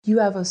You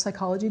have a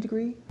psychology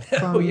degree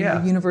Oh, from yeah.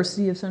 the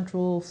University of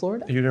Central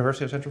Florida? The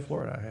University of Central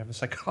Florida. I have a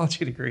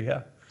psychology degree,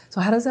 yeah.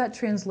 So how does that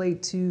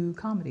translate to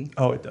comedy?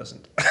 Oh, it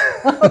doesn't.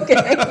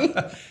 Okay.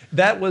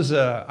 That was,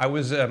 I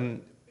was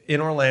in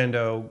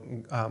Orlando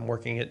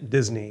working at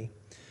Disney,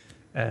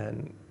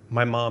 and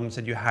my mom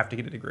said, you have to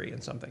get a degree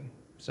in something.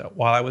 So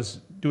while I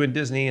was doing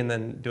Disney and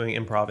then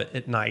doing improv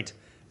at night,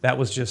 that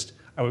was just,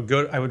 I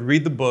would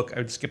read the book, I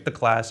would skip the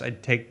class,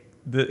 I'd take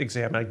the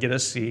exam, I'd get a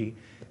C,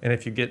 and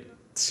if you get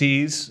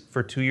C's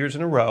for 2 years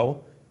in a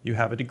row, you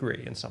have a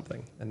degree in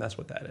something, and that's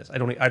what that is. I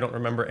don't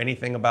remember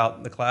anything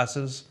about the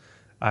classes.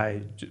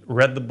 I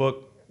read the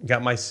book,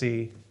 got my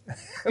C,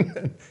 and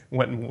then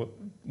went and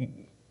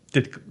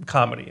did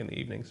comedy in the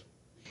evenings.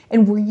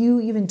 And were you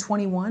even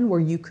 21 where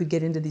you could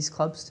get into these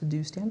clubs to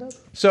do stand-up?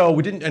 So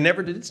I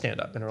never did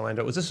stand-up in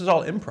Orlando. This was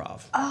all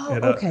improv. Oh,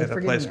 at okay. At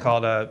a place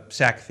called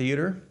SAC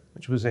Theater,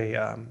 which was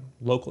a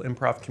local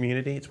improv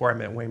community. It's where I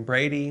met Wayne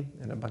Brady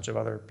and a bunch of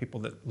other people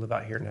that live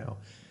out here now.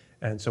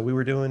 And so we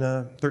were doing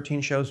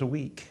 13 shows a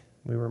week.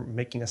 We were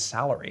making a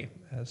salary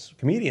as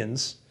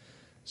comedians.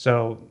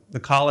 So the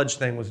college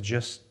thing was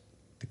just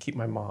to keep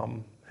my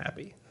mom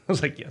happy. I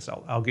was like, yes,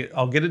 I'll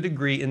get a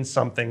degree in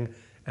something,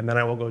 and then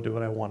I will go do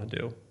what I want to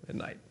do at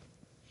night.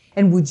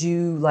 And would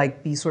you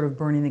like be sort of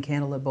burning the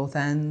candle at both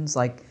ends,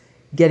 like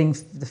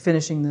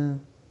finishing the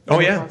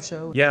improv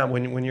show? Yeah,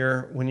 when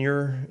you're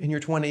in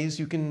your 20s,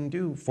 you can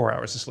do 4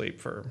 hours of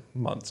sleep for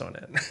months on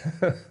end.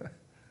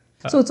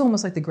 So it's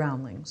almost like the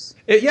Groundlings.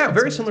 Yeah,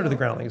 very similar to the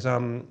Groundlings.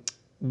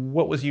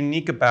 What was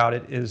unique about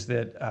it is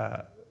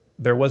that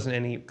there wasn't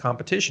any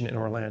competition in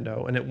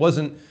Orlando, and it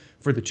wasn't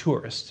for the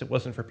tourists. It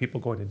wasn't for people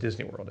going to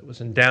Disney World. It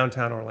was in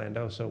downtown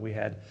Orlando, so we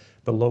had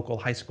the local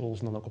high schools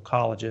and the local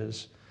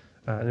colleges,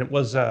 and it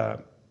was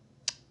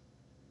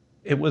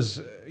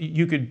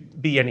you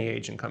could be any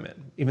age and come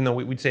in, even though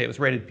we'd say it was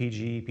rated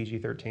PG,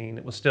 PG-13.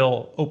 It was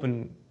still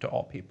open to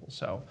all people.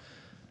 So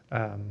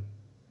yeah,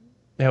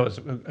 it was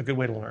a good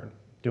way to learn,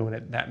 doing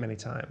it that many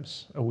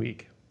times a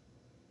week.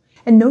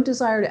 And no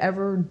desire to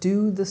ever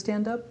do the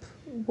stand-up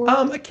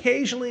work?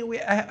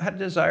 Occasionally I had a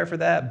desire for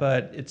that,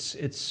 but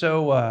it's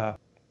so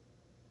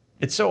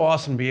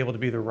awesome to be able to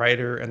be the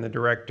writer and the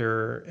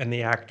director and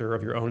the actor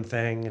of your own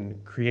thing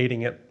and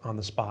creating it on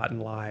the spot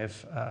and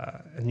live.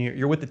 And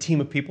you're with a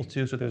team of people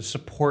too, so there's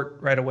support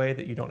right away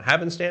that you don't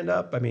have in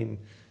stand-up. I mean,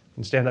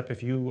 in stand-up,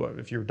 if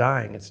you're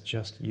dying, it's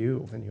just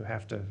you, and you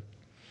have to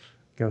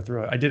go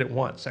through it. I did it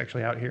once,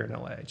 actually, out here in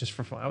LA, just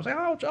for fun. I was like,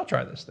 oh, I'll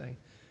try this thing.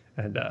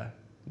 And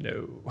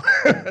no,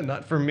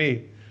 not for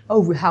me.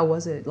 Oh, how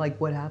was it?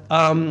 Like, what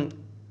happened?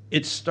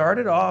 It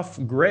started off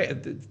great.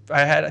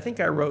 I think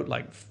I wrote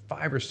like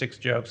 5 or 6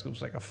 jokes. It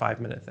was like a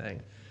 5-minute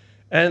thing.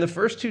 And the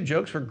first 2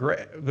 jokes were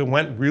great. They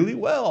went really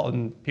well,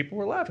 and people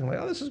were laughing, like,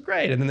 oh, this is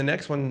great. And then the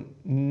next one,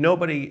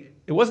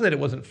 it wasn't that it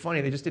wasn't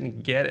funny, they just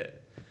didn't get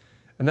it.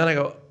 And then I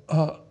go,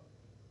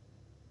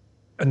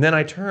 and then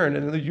I turn,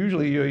 and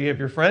usually you have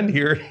your friend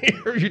here,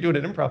 you're doing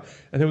an improv,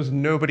 and there was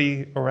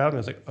nobody around me. I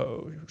was like,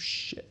 oh,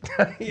 shit.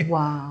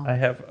 Wow.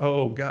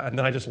 Oh, God. And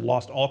then I just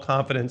lost all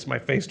confidence. My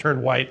face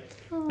turned white,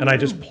 and I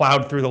just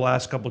plowed through the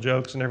last couple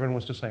jokes, and everyone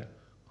was just like,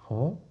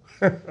 huh?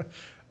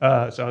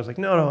 So I was like,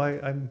 no,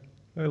 I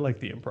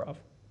like the improv.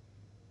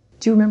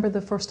 Do you remember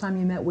the first time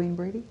you met Wayne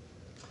Brady?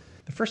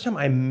 The first time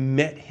I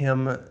met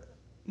him,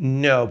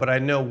 no, but I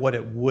know what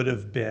it would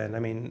have been. I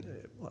mean,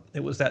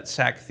 it was that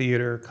SAC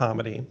Theater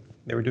comedy.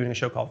 They were doing a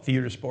show called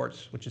Theater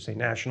Sports, which is a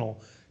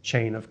national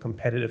chain of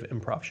competitive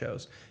improv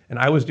shows. And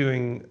I was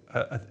doing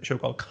a show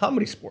called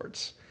Comedy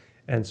Sports.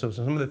 And so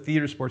some of the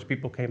Theater Sports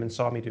people came and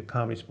saw me do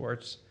Comedy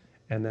Sports.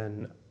 And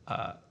then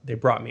they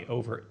brought me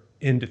over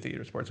into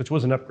Theater Sports, which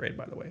was an upgrade,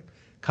 by the way.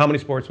 Comedy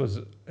Sports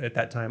was, at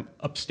that time,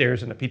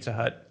 upstairs in a Pizza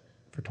Hut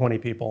for 20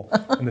 people.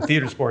 And the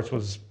Theater Sports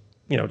was,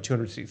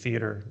 200-seat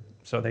theater.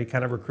 So they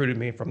kind of recruited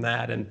me from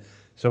that. And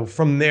so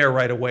from there,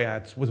 right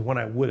away, was when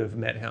I would have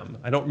met him.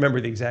 I don't remember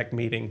the exact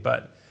meeting,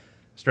 but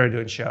started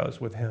doing shows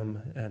with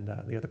him and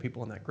the other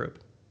people in that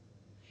group.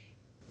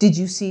 Did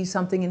you see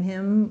something in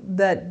him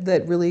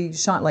that really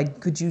shone?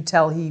 Like, could you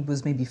tell he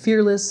was maybe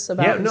fearless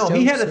about his jokes?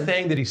 He had a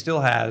thing that he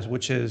still has,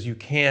 which is you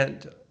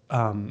can't,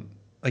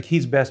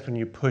 he's best when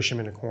you push him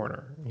in a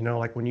corner.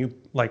 Like when you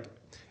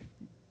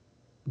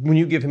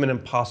give him an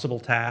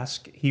impossible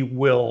task, he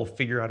will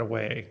figure out a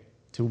way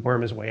to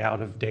worm his way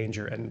out of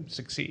danger and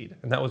succeed.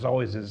 And that was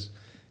always his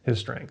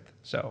strength.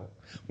 So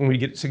when we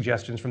get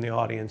suggestions from the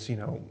audience,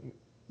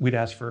 we'd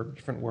ask for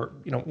different work.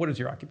 What is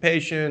your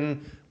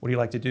occupation? What do you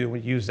like to do?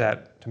 We'd use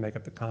that to make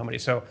up the comedy.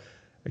 So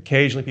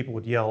occasionally people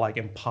would yell like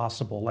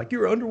impossible, like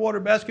you're an underwater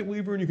basket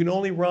weaver and you can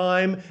only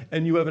rhyme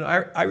and you have an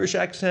Irish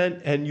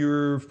accent and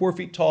you're 4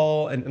 feet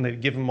tall, and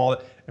they'd give him all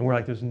that. And we're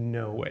like, there's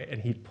no way.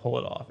 And he'd pull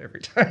it off every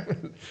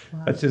time.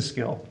 Wow. That's his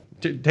skill,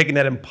 taking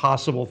that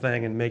impossible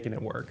thing and making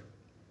it work.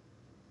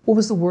 What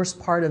was the worst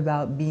part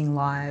about being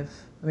live?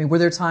 I mean, were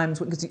there times,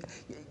 because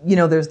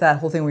there's that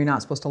whole thing where you're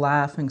not supposed to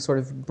laugh and sort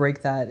of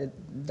break that I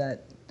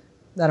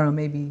don't know,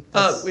 maybe.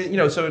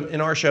 So in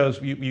our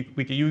shows, we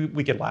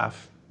could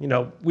laugh.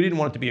 we didn't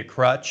want it to be a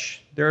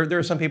crutch. There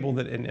are some people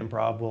that in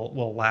improv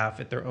will laugh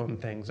at their own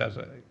things as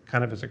a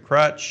kind of as a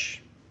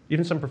crutch.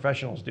 Even some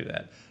professionals do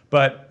that.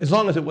 But as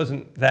long as it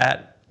wasn't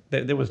that,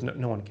 there was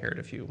no one cared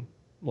if you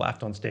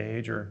laughed on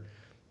stage or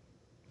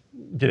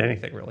did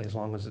anything really, as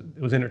long as it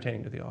was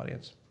entertaining to the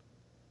audience.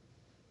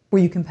 Were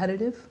you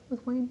competitive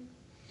with Wayne?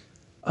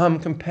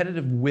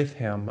 Competitive with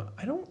him?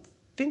 I don't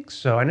think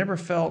so. I never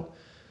felt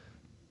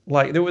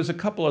like there was a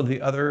couple of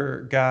the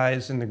other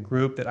guys in the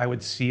group that I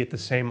would see at the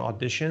same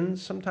auditions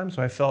sometimes,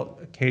 so I felt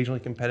occasionally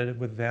competitive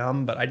with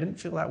them, but I didn't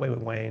feel that way with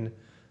Wayne.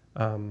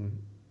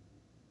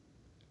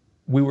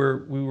 We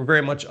were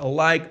very much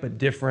alike but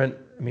different.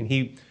 I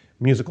mean,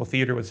 musical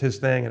theater was his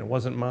thing and it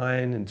wasn't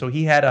mine, and so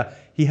he had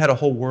a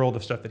whole world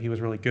of stuff that he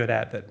was really good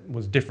at that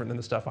was different than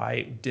the stuff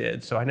I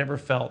did. So I never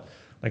felt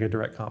like a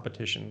direct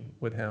competition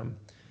with him.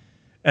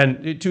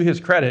 And to his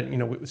credit,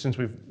 since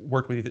we've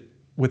worked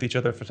with each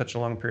other for such a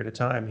long period of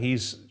time,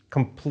 he's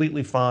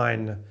completely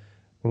fine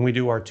when we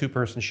do our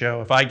two-person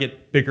show. If I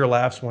get bigger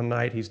laughs one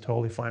night, he's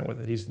totally fine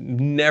with it. He's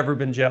never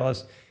been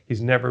jealous.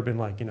 He's never been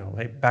like,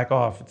 hey, back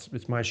off.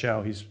 It's my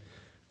show. He's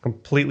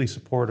completely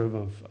supportive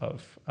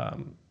of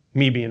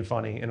me being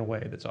funny in a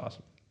way that's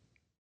awesome.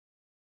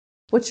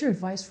 What's your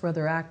advice for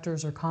other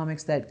actors or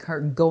comics that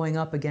are going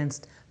up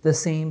against the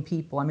same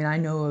people? I mean, I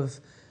know of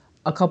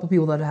a couple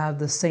people that have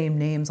the same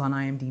names on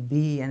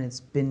IMDb, and it's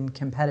been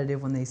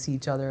competitive when they see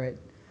each other.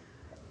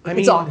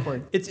 It's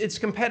awkward. It's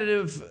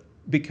competitive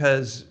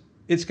because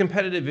it's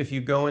competitive if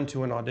you go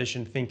into an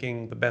audition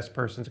thinking the best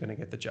person's going to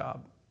get the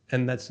job,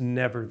 and that's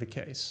never the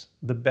case.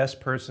 The best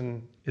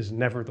person is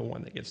never the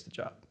one that gets the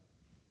job.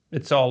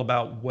 It's all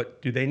about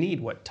what do they need?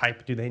 What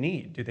type do they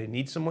need? Do they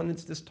need someone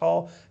that's this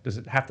tall? Does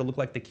it have to look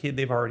like the kid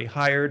they've already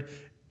hired?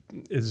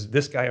 Is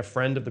this guy a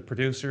friend of the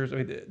producers?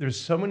 I mean, there's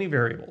so many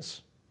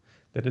variables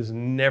that is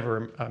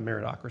never a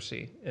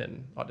meritocracy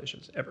in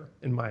auditions, ever,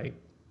 in my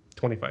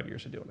 25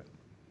 years of doing it.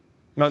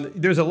 Now,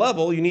 there's a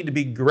level, you need to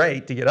be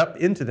great to get up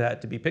into that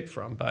to be picked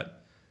from,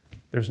 but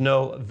there's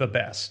no the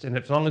best. And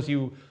as long as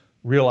you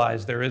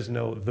realize there is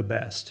no the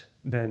best,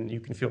 then you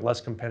can feel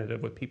less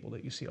competitive with people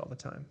that you see all the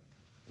time.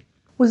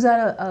 Was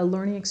that a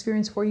learning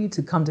experience for you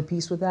to come to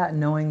peace with that,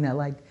 knowing that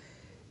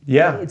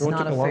yeah, it's it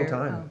not took a long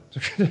time.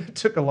 It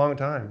took a long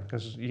time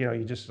because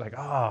you just like,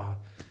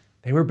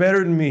 they were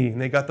better than me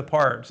and they got the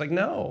part. It's like,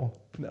 no.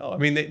 I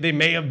mean, they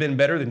may have been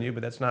better than you,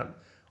 but that's not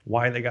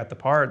why they got the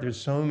part. There's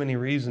so many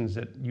reasons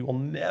that you will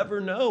never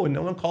know, and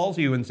no one calls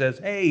you and says,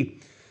 hey,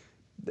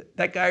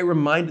 that guy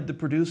reminded the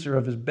producer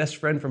of his best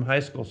friend from high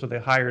school, so they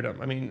hired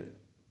him. I mean,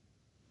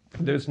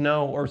 there's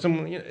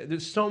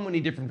so many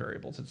different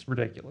variables. It's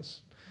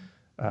ridiculous.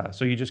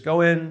 So you just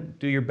go in,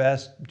 do your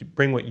best,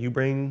 bring what you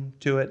bring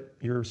to it,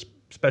 your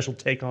special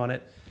take on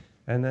it,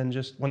 and then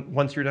just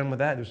once you're done with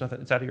that, there's nothing,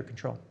 it's out of your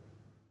control.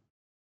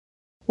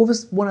 What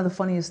was one of the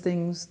funniest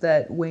things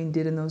that Wayne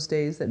did in those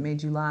days that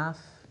made you laugh?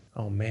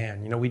 Oh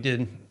man, we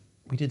did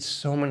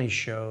so many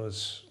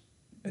shows.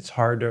 It's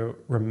hard to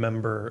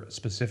remember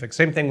specifics.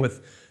 Same thing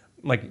with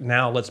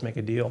now, Let's Make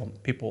a Deal.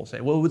 People say,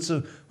 well, what's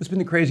been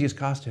the craziest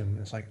costume? And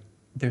it's like,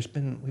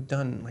 we've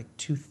done like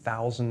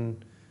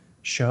 2,000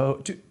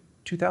 shows,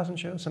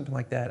 something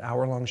like that,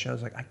 hour-long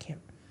shows. Like, I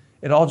can't,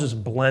 it all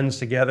just blends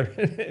together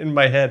in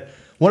my head.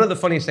 One of the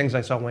funniest things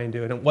I saw Wayne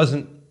do, and it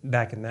wasn't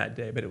back in that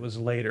day, but it was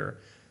later,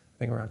 I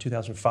think around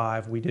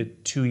 2005, we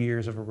did 2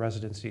 years of a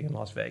residency in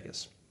Las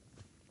Vegas.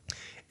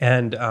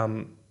 And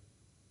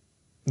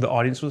the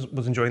audience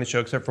was enjoying the show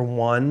except for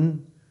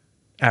one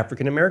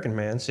African-American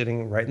man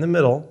sitting right in the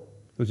middle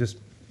who was just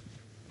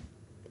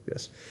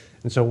this.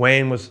 And so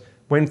Wayne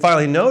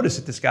finally noticed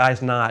that this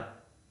guy's not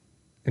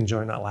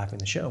enjoying not laughing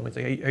the show. He's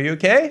like, are you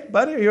okay,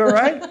 buddy? Are you all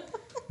right?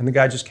 And the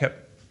guy just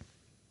kept.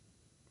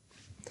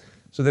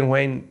 So then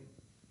Wayne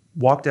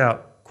walked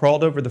out,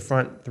 crawled over the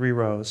front 3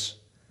 rows,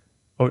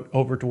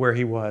 over to where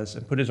he was,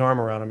 and put his arm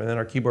around him. And then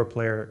our keyboard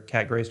player,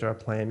 Cat Gray,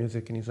 started playing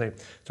music, and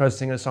started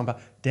singing a song about,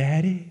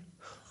 Daddy,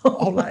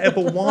 all I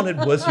ever wanted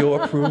was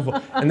your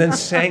approval. And then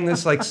sang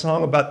this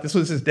song about this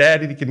was his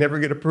daddy, he could never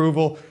get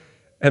approval.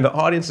 And the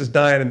audience is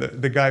dying, and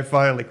the guy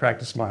finally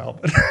cracked a smile.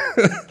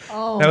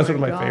 Oh, that was one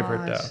of my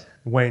favorite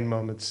Wayne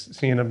moments,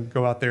 seeing him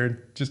go out there and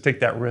just take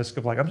that risk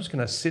of I'm just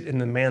going to sit in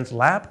the man's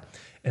lap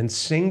and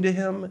sing to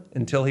him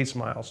until he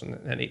smiles.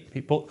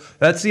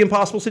 That's the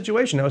impossible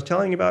situation I was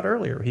telling you about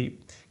earlier. He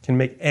can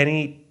make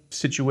any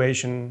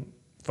situation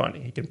funny.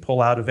 He can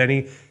pull out of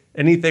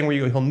anything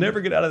where he'll never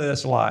get out of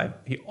this alive.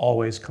 He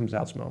always comes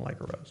out smelling like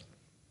a rose.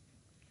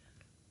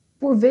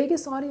 Were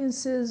Vegas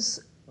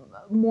audiences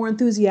more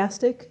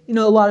enthusiastic? A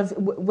lot of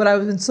what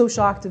I've been so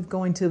shocked of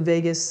going to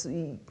Vegas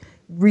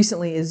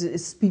recently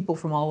is people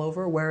from all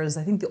over, whereas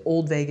I think the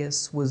old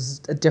Vegas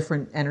was a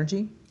different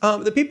energy.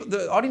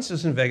 The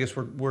audiences in Vegas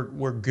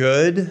were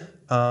good.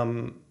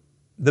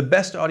 The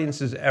best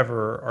audiences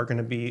ever are going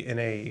to be in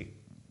a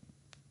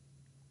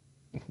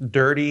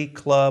dirty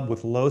club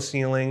with low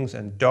ceilings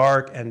and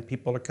dark, and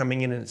people are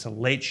coming in and it's a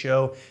late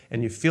show,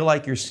 and you feel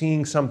like you're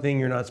seeing something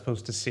you're not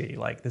supposed to see.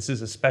 Like, this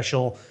is a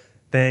special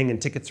thing,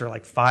 and tickets are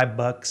like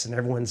 $5, and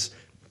everyone's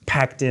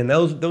packed in.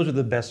 Those are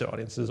the best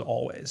audiences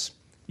always.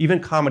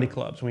 Even comedy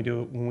clubs,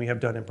 when we have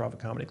done improv at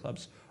comedy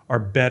clubs, are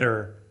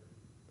better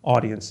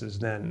audiences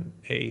than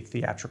a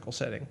theatrical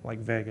setting like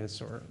Vegas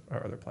or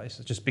other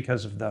places, just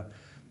because of the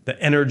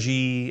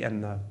energy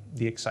and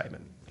the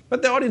excitement.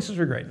 But the audiences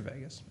were great in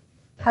Vegas.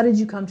 How did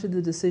you come to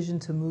the decision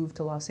to move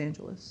to Los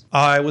Angeles?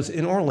 I was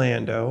in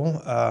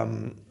Orlando.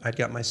 I'd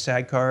got my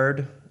SAG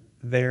card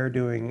there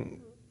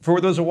doing, there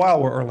was a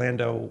while where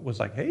Orlando was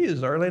like, hey,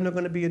 is Orlando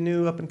going to be a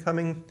new up and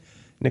coming?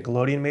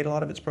 Nickelodeon made a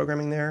lot of its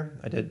programming there.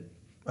 I did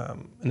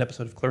an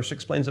episode of Clarissa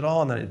Explains It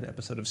All, and then I did an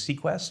episode of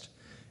Sequest.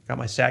 Got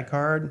my SAG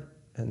card,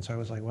 and so I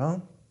was like,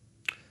 well,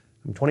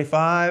 I'm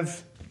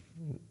 25,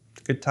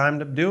 it's a good time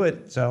to do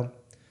it. So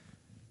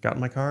got in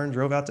my car and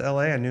drove out to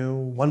LA. I knew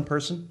one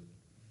person,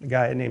 a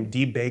guy named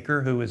Dee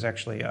Baker, who is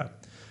actually a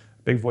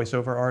big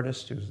voiceover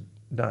artist who's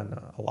done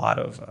a lot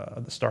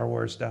of the Star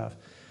Wars stuff.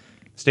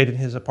 Stayed in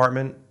his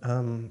apartment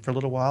for a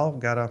little while,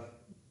 got a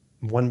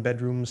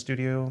 1-bedroom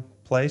studio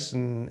place,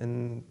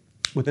 and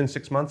within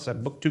 6 months I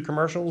booked 2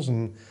 commercials,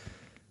 and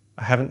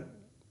I haven't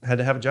had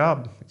to have a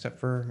job except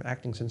for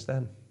acting since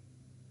then.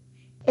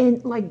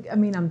 And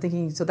I'm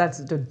thinking, so that's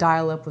the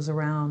dial-up was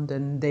around,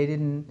 and they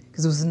didn't,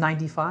 because it was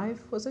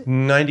 95, was it?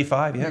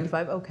 95, yeah.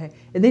 95, okay.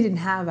 And they didn't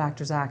have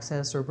Actors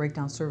Access or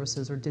Breakdown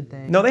Services, or did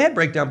they? No, they had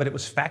Breakdown, but it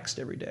was faxed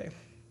every day.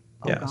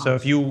 Oh, yeah, gosh. so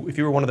if you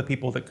were one of the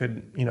people that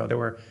could,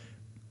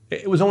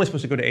 it was only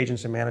supposed to go to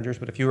agents and managers,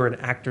 but if you were an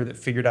actor that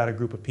figured out a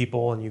group of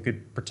people and you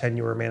could pretend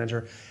you were a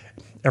manager,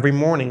 every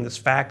morning this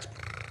fax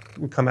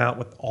would come out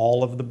with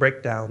all of the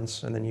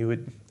breakdowns, and then you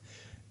would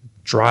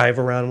drive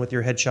around with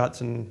your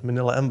headshots in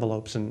manila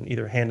envelopes and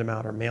either hand them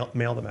out or mail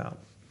them out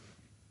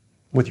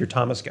with your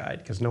Thomas Guide,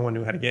 because no one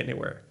knew how to get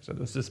anywhere. So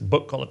there was this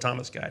book called a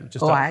Thomas Guide.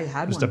 I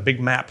had just one. a big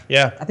map.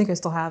 Yeah. I think I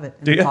still have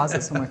it Do in you? a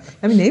closet somewhere.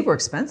 I mean, they were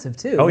expensive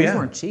too. Oh, These yeah.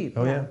 weren't cheap.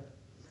 Oh, yeah.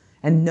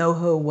 And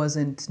NoHo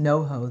wasn't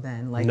NoHo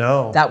then.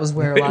 No. That was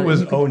where a lot it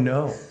was, of oh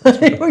no.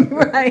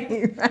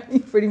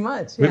 right, pretty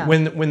much. Yeah.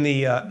 When the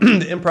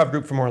the improv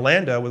group from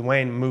Orlando with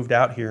Wayne moved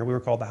out here, we were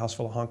called the House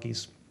Full of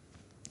Honkies,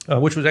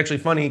 which was actually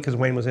funny because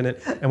Wayne was in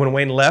it. And when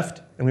Wayne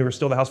left and we were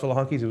still the House Full of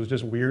Honkies, it was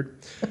just weird.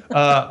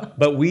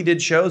 But we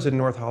did shows in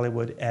North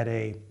Hollywood at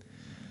a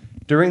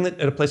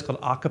place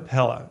called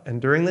Acapella. And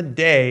during the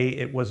day,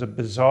 it was a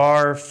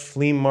bizarre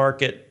flea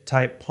market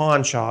type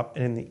pawn shop.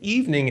 And in the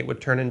evening, it would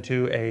turn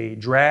into a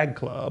drag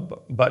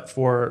club, but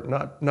for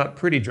not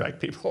pretty drag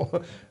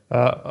people,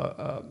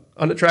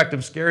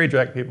 unattractive, scary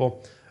drag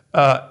people.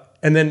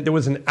 And then there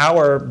was an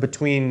hour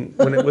between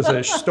when it was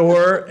a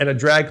store and a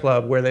drag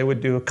club where they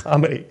would do a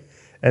comedy.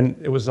 And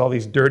it was all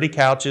these dirty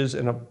couches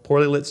and a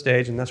poorly lit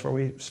stage. And that's where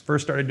we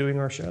first started doing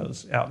our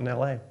shows out in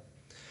LA,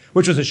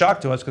 which was a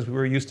shock to us because we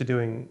were used to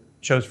doing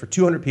shows for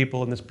 200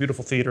 people in this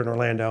beautiful theater in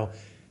Orlando.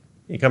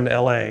 You come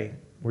to LA,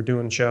 we're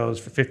doing shows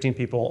for 15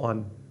 people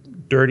on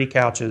dirty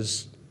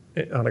couches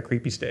on a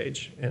creepy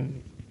stage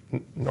in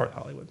North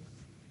Hollywood.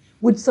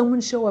 Would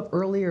someone show up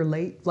early or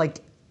late,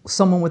 like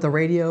someone with a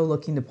radio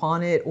looking to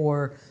pawn it,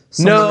 or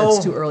someone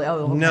that's too early? Oh,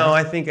 okay. No,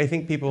 I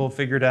think people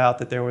figured out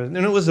that there was, and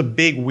it was a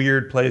big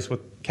weird place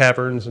with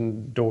caverns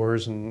and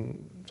doors,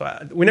 and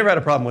so we never had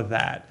a problem with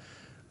that.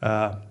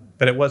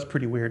 But it was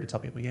pretty weird to tell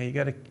people, yeah, you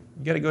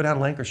gotta go down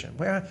Lancashire.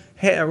 Well,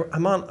 hey,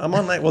 I'm on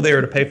well, they were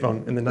at a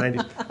payphone in the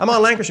 90s. I'm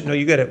on Lancashire. No,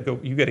 you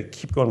gotta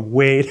keep going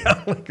way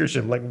down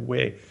Lancashire, like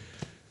way.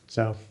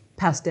 So.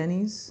 Past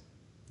Denny's?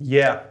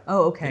 Yeah.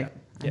 Oh, okay.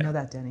 Yeah. I know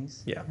that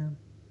Denny's. Yeah.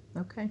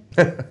 Okay.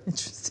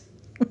 Interesting.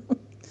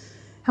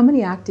 How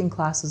many acting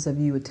classes have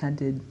you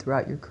attended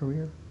throughout your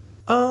career?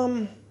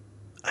 A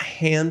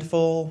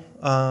handful.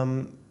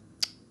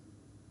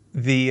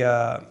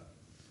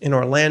 In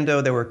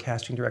Orlando, there were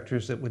casting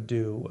directors that would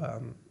do,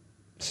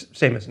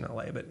 same as in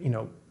LA, but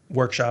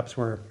workshops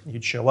where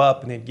you'd show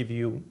up and they'd give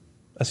you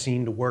a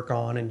scene to work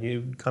on and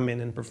you'd come in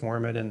and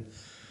perform it. And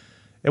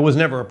it was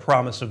never a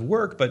promise of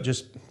work, but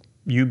just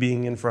you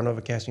being in front of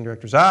a casting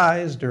director's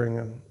eyes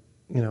during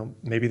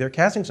maybe they're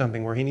casting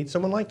something where he needs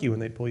someone like you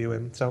and they pull you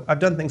in. So I've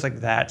done things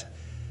like that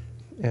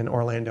in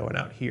Orlando and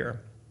out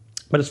here.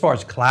 But as far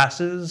as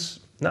classes,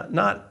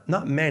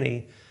 not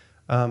many,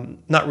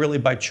 not really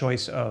by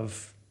choice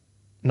of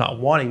not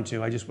wanting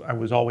to. I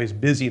was always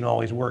busy and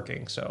always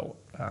working, so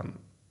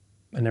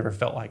I never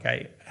felt like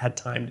I had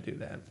time to do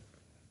that.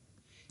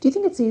 Do you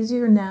think it's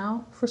easier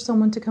now for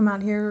someone to come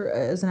out here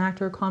as an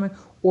actor or comic,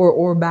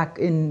 or back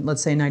in,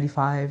 let's say,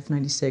 95,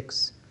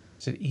 96?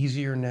 Is it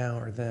easier now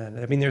or then?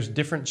 I mean, there's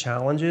different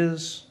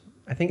challenges.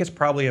 I think it's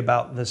probably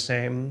about the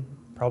same,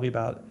 probably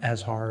about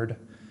as hard.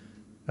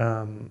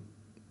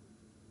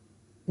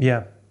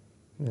 Yeah,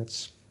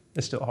 it's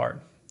still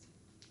hard.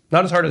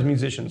 Not as hard as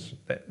musicians.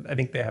 I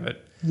think they have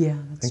it. Yeah,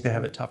 I think they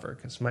have it tougher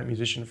because my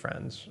musician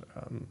friends,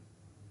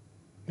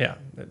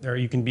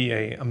 you can be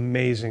an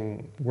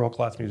amazing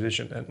world-class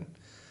musician, and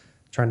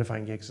trying to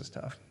find gigs is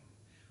tough.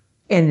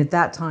 And at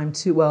that time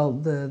too, well,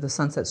 the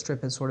Sunset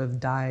Strip had sort of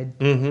died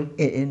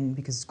in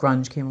because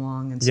grunge came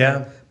along, and so.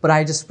 Yeah. But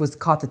I just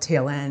caught the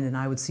tail end, and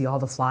I would see all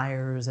the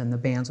flyers, and the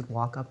bands would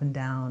walk up and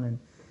down, and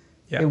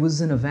Yeah. It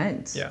was an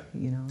event. Yeah.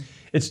 You know.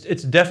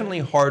 It's definitely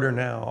harder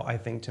now, I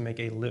think, to make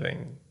a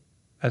living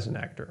as an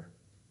actor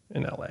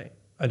in LA.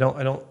 I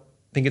don't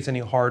think it's any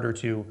harder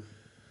to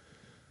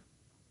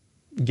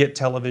get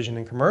television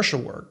and commercial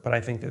work, but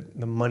I think that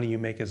the money you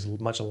make is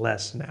much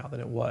less now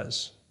than it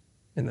was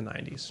in the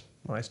 90s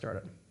when I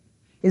started.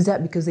 Is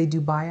that because they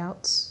do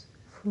buyouts?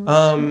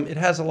 It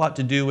has a lot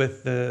to do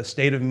with the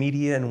state of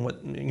media and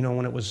what,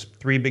 when it was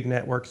 3 big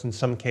networks and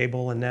some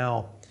cable, and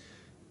now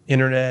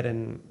internet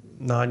and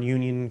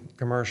non-union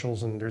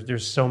commercials, and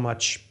there's so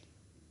much.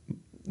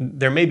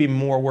 There may be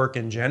more work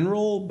in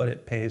general, but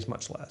it pays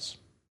much less.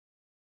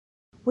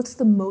 What's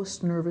the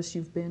most nervous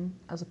you've been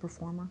as a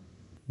performer?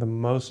 The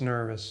most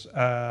nervous.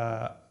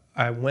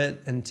 I went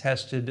and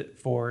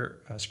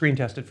screen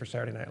tested for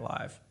Saturday Night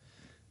Live,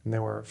 and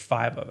there were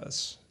 5 of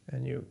us,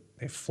 and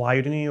they fly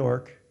you to New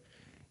York,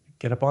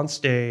 get up on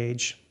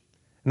stage,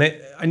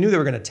 and I knew they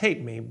were going to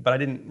tape me, but I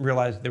didn't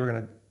realize they were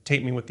going to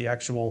tape me with the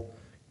actual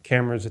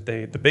cameras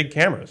the big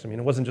cameras. I mean,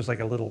 it wasn't just like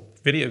a little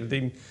video.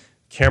 The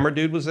camera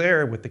dude was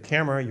there with the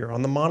camera. You're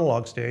on the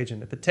monologue stage,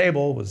 and at the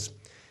table was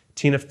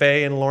Tina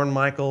Fey and Lorne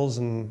Michaels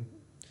and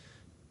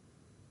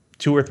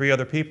 2 or 3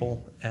 other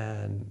people,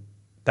 and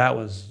that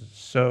was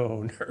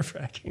so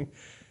nerve-wracking.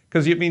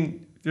 Because,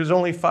 there's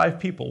only 5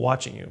 people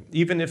watching you.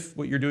 Even if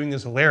what you're doing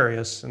is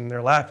hilarious and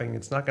they're laughing,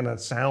 it's not going to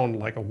sound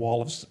like a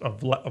wall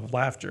of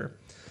laughter.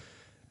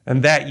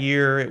 And that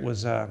year, it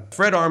was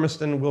Fred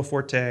Armisen, Will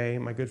Forte,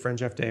 my good friend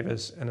Jeff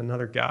Davis, and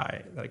another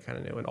guy that I kind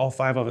of knew. And all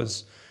 5 of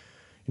us,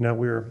 we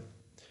were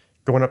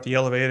going up the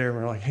elevator, and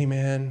we were like, hey,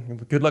 man,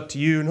 good luck to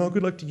you. No,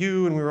 good luck to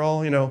you. And we were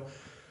all,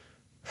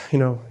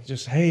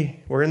 just,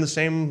 hey, we're in the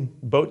same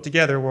boat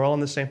together. We're all in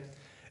the same.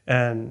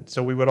 And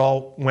so we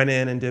went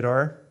in and did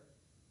our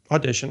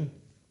audition,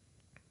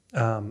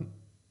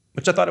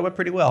 which I thought it went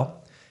pretty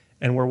well.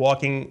 And we're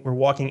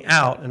walking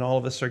out, and all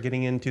of us are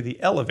getting into the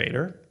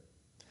elevator,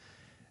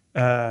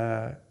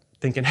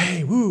 thinking,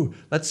 hey, woo,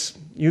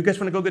 you guys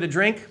want to go get a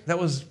drink? That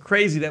was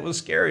crazy. That was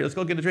scary. Let's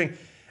go get a drink.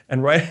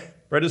 And right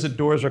as the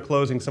doors are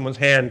closing, someone's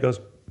hand goes,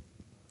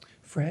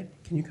 Fred,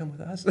 can you come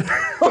with us?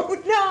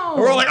 Oh, no.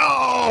 And we're all like,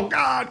 oh,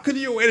 God, could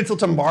you wait until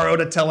tomorrow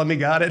to tell him he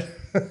got it?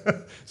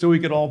 So we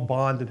could all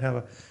bond and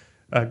have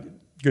a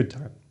good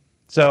time.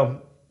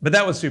 So, but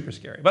that was super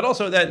scary. But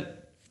also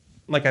that,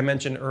 like I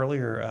mentioned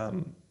earlier,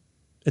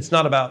 it's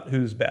not about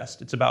who's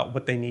best. It's about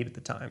what they need at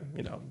the time.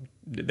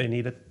 Did they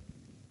need a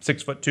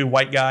 6'2"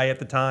 white guy at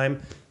the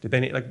time? Did they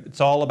need,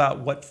 it's all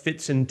about what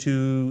fits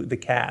into the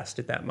cast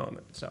at that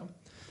moment. So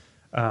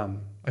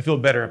I feel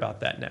better about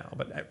that now.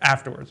 But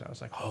afterwards, I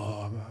was like,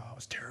 oh, I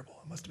was terrible.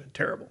 It must have been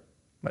terrible.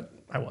 But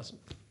I wasn't.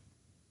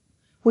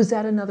 Was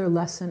that another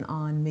lesson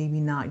on maybe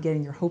not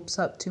getting your hopes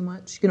up too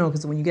much?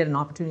 Because when you get an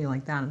opportunity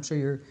like that, I'm sure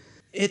you're...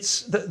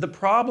 It's the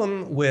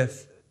problem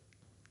with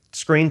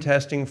screen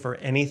testing for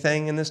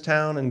anything in this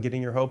town and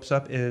getting your hopes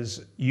up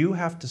is you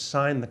have to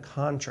sign the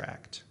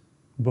contract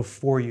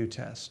before you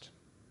test.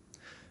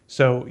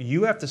 So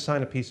you have to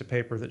sign a piece of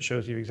paper that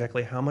shows you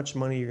exactly how much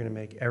money you're going to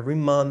make every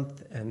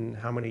month and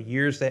how many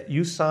years that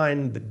you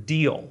sign the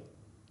deal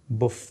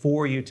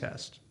before you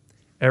test.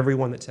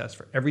 Everyone that tests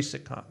for every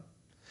sitcom.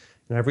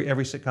 And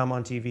every sitcom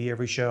on TV,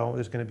 every show,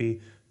 there's going to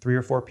be 3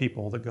 or 4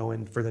 people that go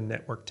in for the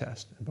network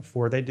test. And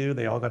before they do,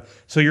 they all got...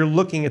 So you're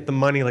looking at the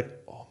money like,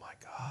 oh my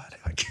God,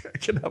 I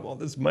can have all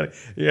this money.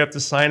 You have to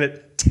sign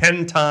it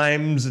 10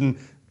 times and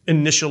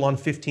initial on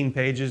 15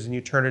 pages, and you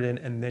turn it in,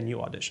 and then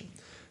you audition.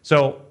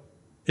 So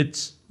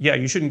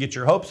you shouldn't get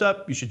your hopes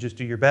up. You should just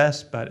do your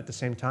best. But at the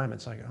same time,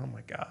 it's like, oh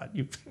my God,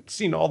 you've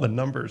seen all the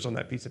numbers on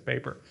that piece of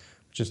paper,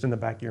 just in the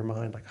back of your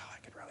mind, like, oh, I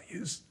could really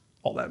use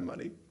all that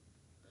money.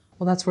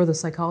 Well, that's where the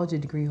psychology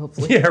degree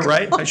hopefully... Yeah,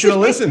 right? I should have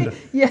listened.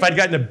 Yeah. If I'd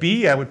gotten a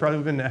B, I would probably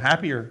have been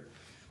happier.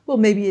 Well,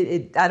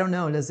 maybe I don't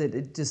know,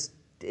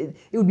 it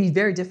would be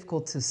very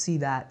difficult to see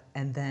that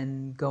and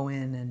then go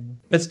in and...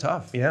 It's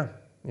tough, yeah.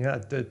 Yeah,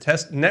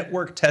 the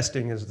network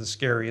testing is the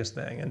scariest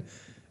thing.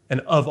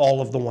 And of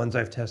all of the ones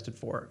I've tested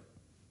for,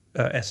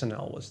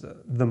 SNL was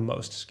the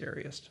most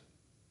scariest.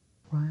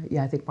 Right.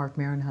 Yeah, I think Mark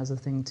Maron has a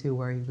thing too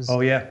where he was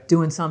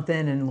doing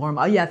something and Lauren,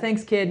 oh yeah,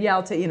 thanks kid. Yeah,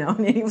 I'll take,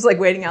 and he was like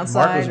waiting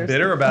outside. Mark was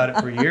bitter about it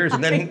for years.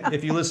 And then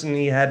if you listen,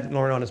 he had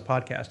Lauren on his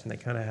podcast and they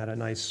kind of had a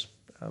nice,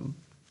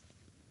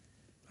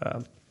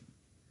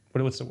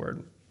 what's the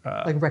word?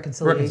 Like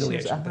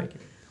reconciliation. Thank you.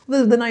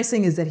 The nice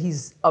thing is that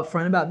he's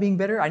upfront about being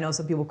bitter. I know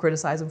some people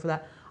criticize him for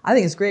that. I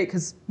think it's great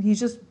because he's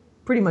just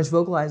pretty much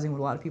vocalizing what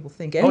a lot of people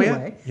think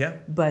anyway. Oh, yeah.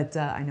 But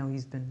I know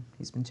he's been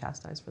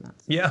chastised for that.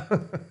 Yeah.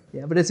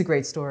 Yeah, but it's a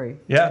great story.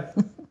 Yeah.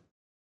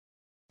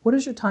 What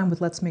has your time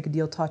with Let's Make a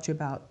Deal taught you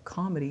about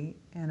comedy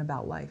and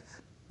about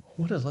life?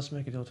 What does Let's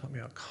Make a Deal taught me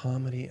about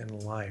comedy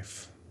and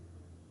life?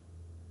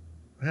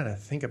 I had to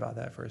think about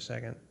that for a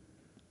second.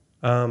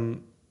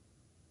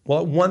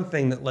 Well, one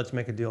thing that Let's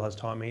Make a Deal has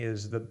taught me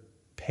is the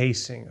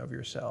pacing of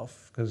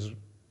yourself, because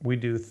we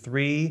do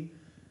 3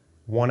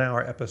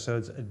 one-hour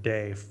episodes a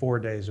day, 4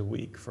 days a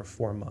week for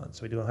 4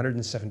 months. We do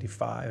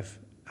 175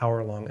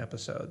 hour-long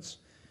episodes.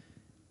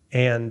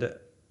 And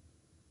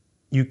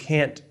you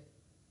can't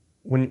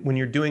when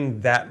you're doing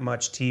that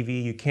much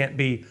TV, you can't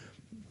be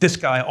this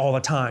guy all the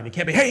time. You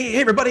can't be, hey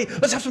everybody,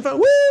 let's have some fun,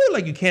 woo!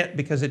 Like you can't,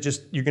 because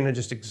you're gonna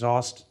just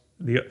exhaust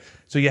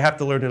so you have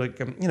to learn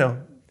to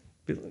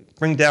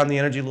bring down the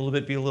energy a little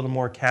bit, be a little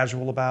more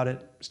casual about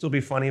it, still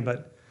be funny,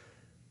 but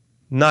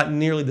not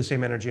nearly the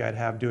same energy I'd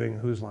have doing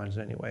Whose Line Is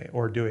It Anyway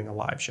or doing a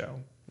live show.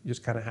 You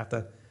just kind of have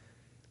to,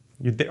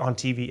 you're on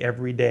TV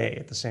every day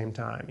at the same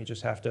time. You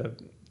just have to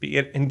be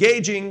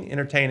engaging,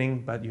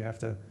 entertaining, but you have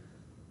to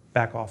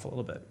back off a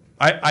little bit.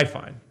 I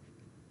find.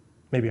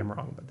 Maybe I'm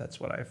wrong, but that's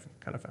what I've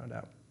kind of found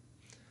out.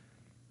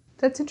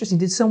 That's interesting.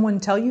 Did someone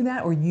tell you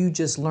that, or you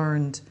just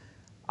learned,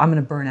 I'm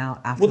going to burn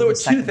out after Well, there were the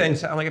second two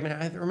things.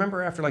 I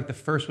remember after like the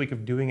first week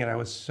of doing it, I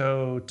was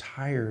so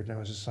tired, and I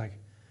was just like,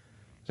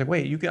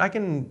 wait, I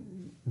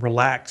can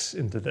relax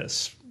into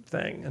this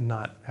thing and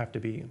not have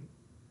to be.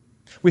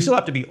 We still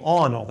have to be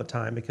on all the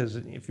time, because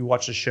if you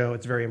watch the show,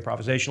 it's very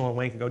improvisational, and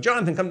Wayne can go,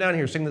 Jonathan, come down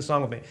here, sing this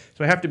song with me.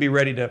 So I have to be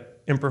ready to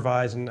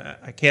improvise, and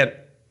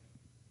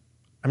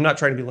I'm not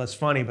trying to be less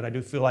funny, but I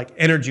do feel like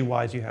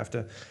energy-wise, you have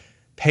to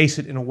pace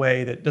it in a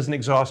way that doesn't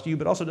exhaust you,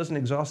 but also doesn't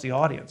exhaust the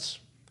audience,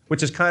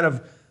 which is kind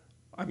of,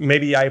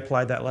 maybe I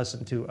applied that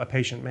lesson to A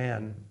Patient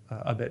Man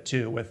a bit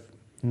too, with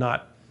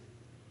not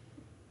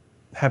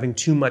having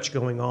too much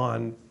going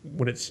on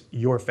when it's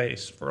your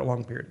face for a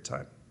long period of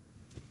time.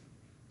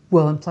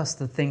 Well, and plus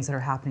the things that are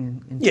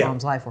happening in Yeah.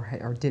 Tom's life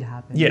or did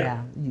happen.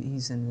 Yeah.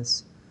 He's in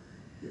this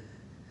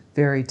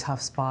very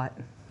tough spot.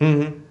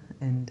 Mm-hmm.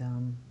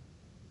 And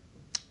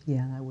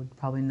yeah, I would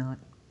probably not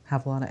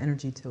have a lot of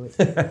energy to it.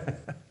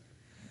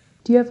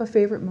 Do you have a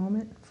favorite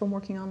moment from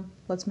working on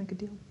Let's Make a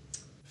Deal?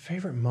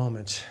 Favorite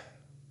moment?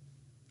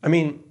 I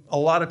mean, a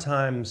lot of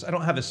times, I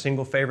don't have a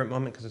single favorite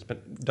moment because it's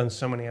been done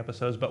so many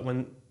episodes, but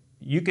when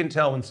you can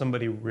tell when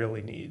somebody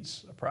really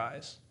needs a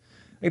prize.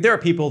 Like, there are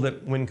people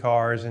that win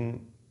cars,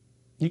 and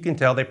you can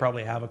tell they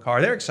probably have a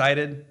car. They're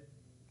excited,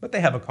 but they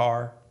have a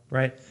car,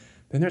 right?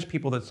 Then there's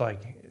people that's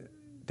like,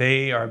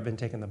 they are been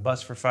taking the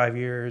bus for 5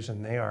 years,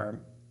 and they are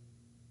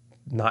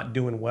not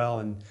doing well,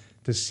 and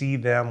to see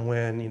them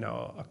win,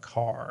 a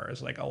car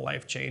is like a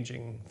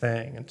life-changing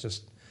thing. It's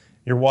just,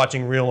 you're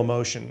watching real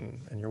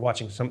emotion, and you're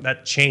watching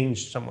that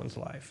changed someone's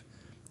life.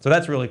 So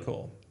that's really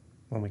cool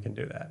when we can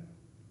do that.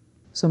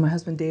 So my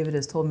husband David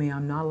has told me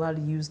I'm not allowed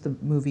to use the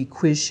movie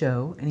Quiz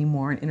Show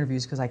anymore in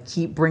interviews because I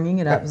keep bringing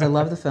it up because I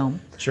love the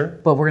film. Sure.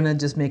 But we're going to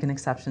just make an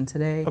exception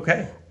today.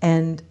 Okay.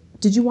 And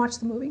did you watch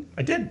the movie?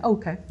 I did. Oh,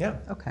 okay. Yeah.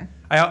 Okay.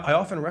 I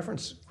often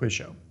reference Quiz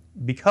Show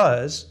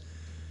because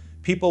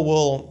people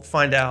will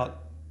find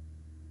out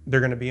they're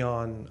going to be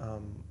on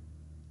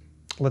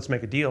Let's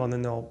Make a Deal, and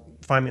then they'll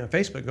find me on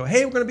Facebook and go,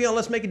 hey, we're going to be on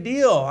Let's Make a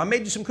Deal. I made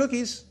you some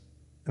cookies.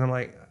 And I'm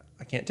like,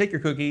 I can't take your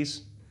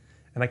cookies,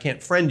 and I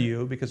can't friend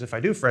you, because if I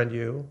do friend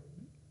you,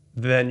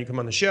 then you come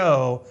on the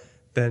show,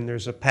 then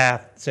there's a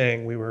path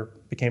saying we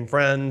became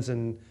friends,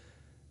 and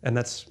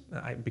that's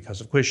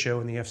because of Quiz Show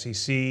and the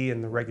FCC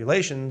and the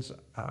regulations.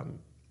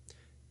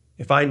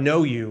 If I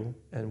know you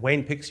and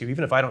Wayne picks you,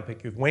 even if I don't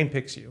pick you, if Wayne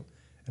picks you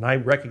and I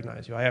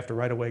recognize you, I have to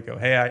right away go,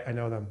 hey, I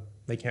know them.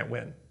 They can't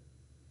win. And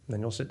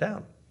then you'll sit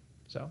down.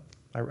 So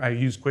I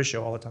use Quiz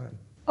Show all the time.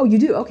 Oh, you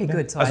do? Okay,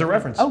 good. So As a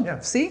reference. Oh, yeah.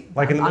 see?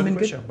 Like in the I'm movie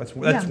Quiz good- Show. That's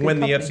yeah, good when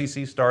the company.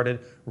 FCC started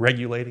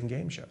regulating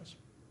game shows.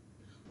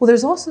 Well,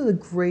 there's also the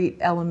great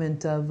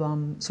element of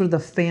sort of the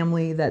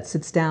family that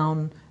sits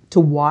down to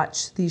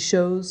watch these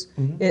shows.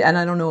 Mm-hmm. And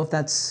I don't know if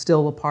that's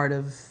still a part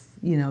of,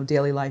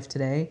 daily life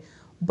today.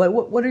 But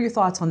what are your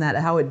thoughts on that?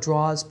 How it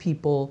draws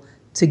people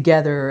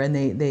together, and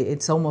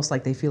it's almost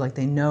like they feel like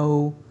they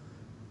know.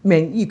 I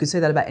mean, you could say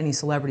that about any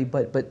celebrity,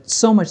 but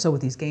so much so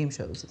with these game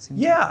shows, it seems.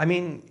 Yeah, I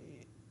mean,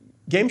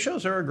 game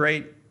shows are a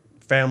great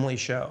family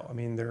show. I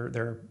mean,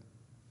 they're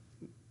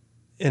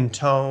in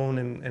tone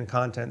and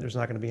content. There's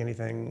not going to be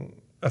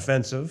anything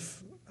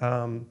offensive,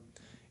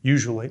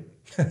 usually.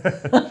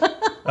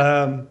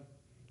 And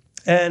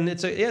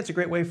it's a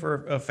great way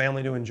for a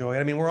family to enjoy it.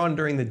 I mean, we're on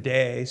during the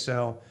day,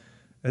 so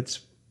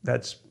that's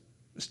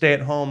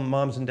stay-at-home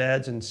moms and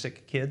dads and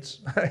sick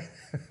kids.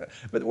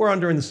 But we're on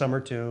during the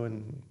summer too,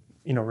 and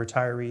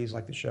retirees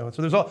like the show.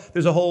 So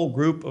there's a whole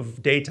group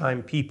of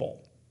daytime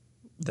people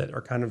that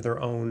are kind of their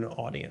own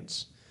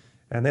audience,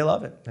 and they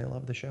love it. They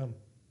love the show.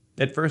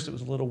 At first, it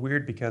was a little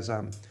weird because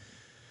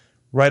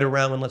right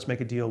around when Let's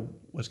Make a Deal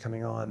was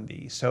coming on,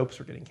 the soaps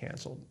were getting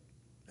canceled,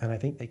 and I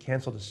think they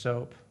canceled a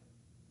soap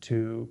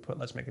to put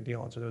Let's Make a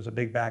Deal on. So there was a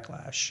big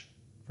backlash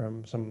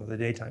from some of the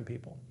daytime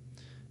people.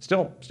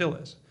 Still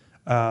is.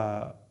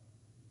 But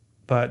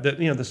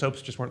the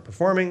soaps just weren't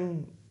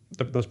performing,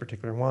 those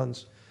particular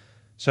ones.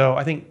 So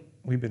I think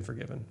we've been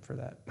forgiven for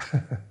that.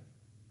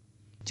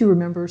 Do you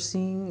remember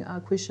seeing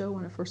Quiz Show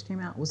when it first came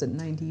out? Was it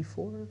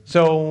 '94?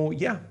 So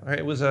yeah,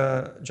 it was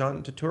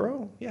John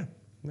Turturro. Yeah,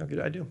 no, good.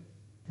 I do.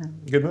 Yeah.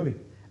 Good movie.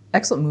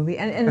 Excellent movie,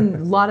 and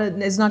a lot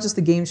of, it's not just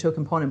the game show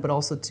component, but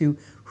also to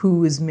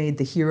who is made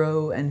the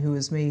hero and who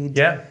is made.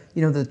 Yeah.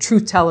 The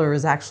truth teller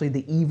is actually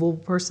the evil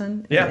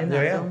person in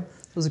that Yeah. film.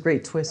 It was a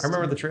great twist. I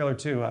remember the trailer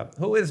too.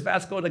 Who is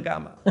Vasco da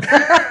Gama?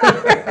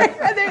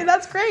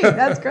 That's great.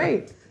 That's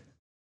great.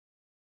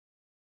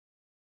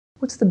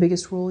 What's the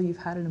biggest role you've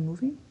had in a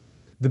movie?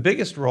 The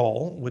biggest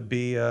role would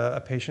be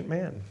A Patient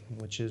Man,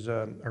 which is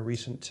a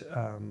recent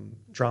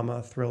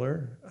drama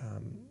thriller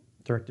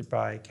directed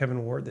by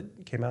Kevin Ward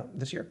that came out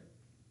this year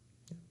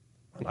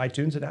on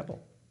iTunes and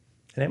Apple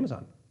and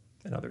Amazon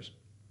and others.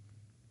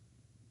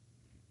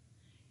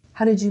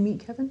 How did you meet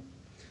Kevin?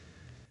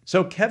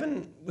 So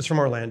Kevin was from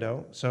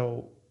Orlando,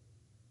 so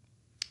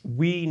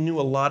we knew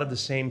a lot of the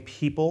same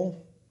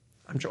people.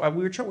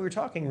 We were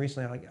talking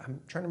recently.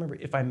 I'm trying to remember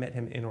if I met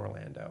him in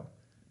Orlando.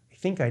 I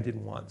think I did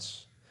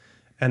once.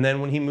 And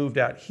then when he moved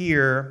out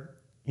here,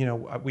 you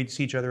know, we'd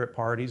see each other at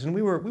parties, and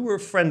we were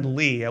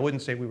friendly. I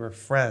wouldn't say we were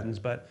friends,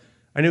 but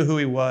I knew who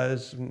he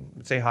was. And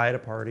would say hi at a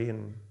party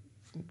and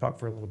talk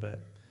for a little bit.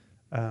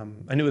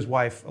 I knew his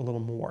wife a little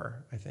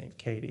more, I think,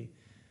 Katie.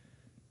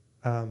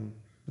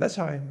 That's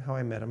how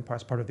I met him.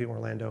 As part of the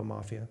Orlando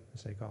Mafia,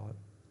 as they call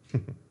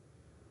it.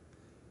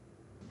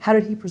 How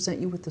did he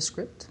present you with the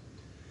script?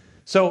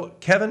 So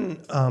Kevin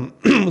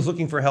was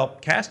looking for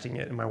help casting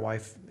it, and my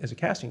wife is a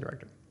casting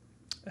director.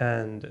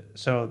 And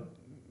so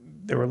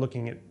they were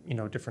looking at, you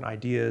know, different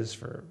ideas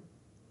for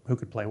who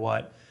could play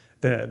what.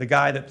 The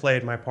guy that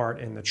played my part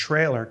in the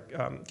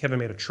trailer, Kevin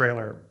made a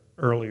trailer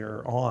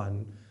earlier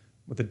on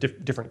with a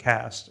different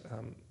cast.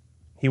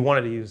 He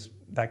wanted to use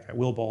that guy.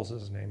 Will Bowles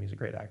is his name. He's a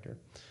great actor.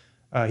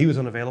 He was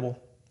unavailable,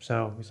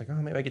 so he's like,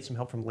 oh, maybe I get some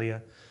help from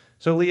Leah.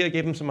 So Leah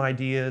gave him some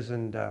ideas,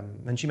 and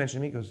she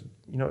mentioned to me, goes,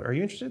 you know, are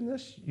you interested in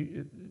this?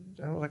 And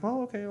I was like,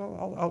 oh, okay,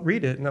 well, I'll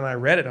read it. And then I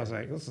read it. I was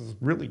like, this is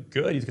really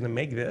good. He's going to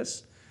make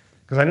this.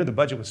 Because I knew the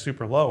budget was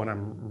super low, and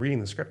I'm reading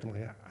the script. I'm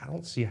like, I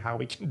don't see how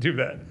we can do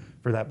that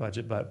for that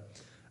budget. But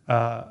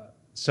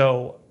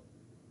so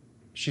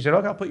she said,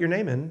 okay, I'll put your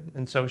name in.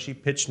 And so she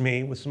pitched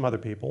me with some other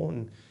people,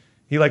 and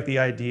he liked the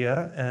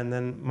idea. And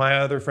then my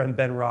other friend,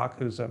 Ben Rock,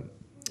 who's a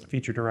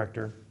feature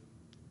director,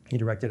 he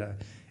directed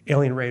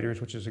Alien Raiders,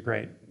 which is a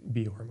great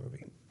B-horror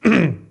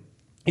movie.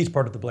 He's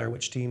part of the Blair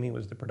Witch team. He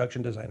was the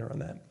production designer on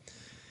that.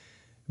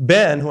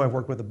 Ben, who I've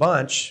worked with a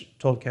bunch,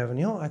 told Kevin,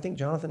 you know, I think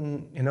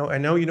Jonathan, you know, I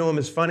know you know him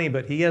as funny,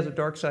 but he has a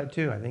dark side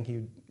too. I think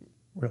he'd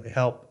really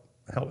help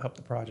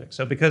the project.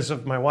 So because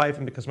of my wife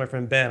and because of my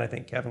friend Ben, I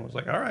think Kevin was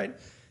like, all right.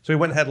 So we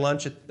went and had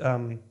lunch at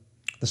the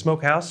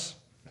Smokehouse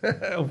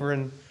over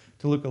in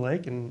Toluca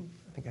Lake, and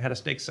I think I had a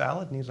steak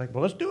salad, and he's like,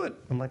 well, let's do it.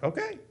 I'm like,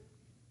 okay.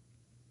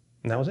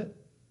 And that was it.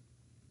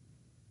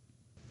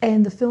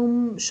 And the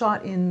film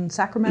shot in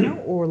Sacramento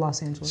or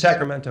Los Angeles?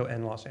 Sacramento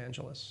and Los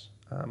Angeles.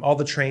 All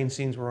the train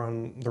scenes were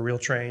on the real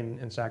train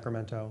in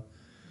Sacramento.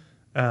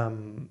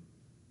 And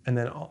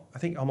then I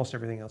think almost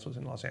everything else was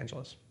in Los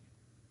Angeles.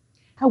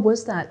 How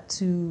was that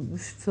to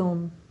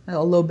film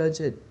a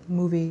low-budget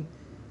movie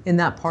in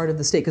that part of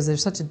the state? Because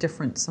there's such a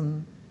difference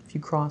if you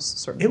cross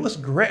certain... It was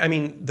great. I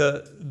mean,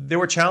 there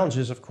were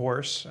challenges, of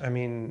course. I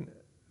mean,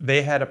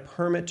 they had a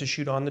permit to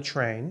shoot on the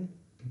train,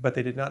 but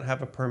they did not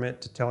have a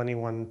permit to tell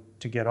anyone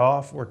to get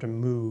off or to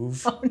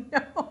move. Oh,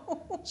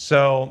 no.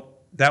 So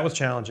that was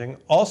challenging.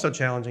 Also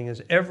challenging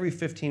is every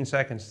 15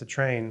 seconds,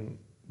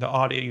 the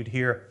audio you'd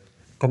hear,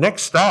 the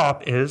next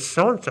stop is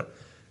so-and-so.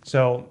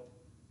 So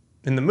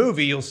in the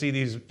movie, you'll see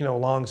these, you know,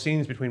 long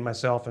scenes between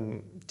myself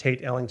and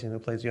Tate Ellington, who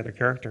plays the other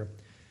character.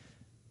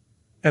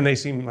 And they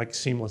seem like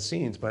seamless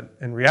scenes, but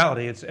in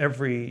reality, it's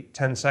every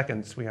 10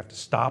 seconds we have to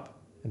stop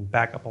and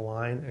back up a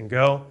line and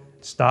go,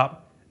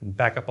 stop and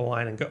back up a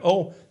line and go,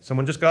 oh,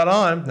 someone just got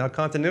on, now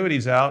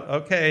continuity's out.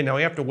 Okay, now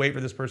we have to wait for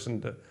this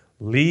person to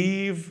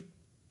leave,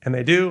 and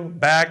they do,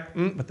 back,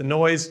 but the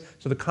noise,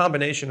 so the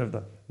combination of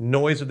the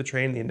noise of the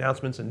train, the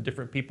announcements, and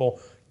different people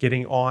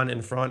getting on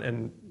in front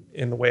and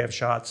in the way of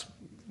shots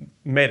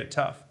made it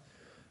tough.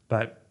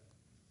 But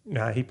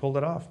he pulled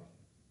it off.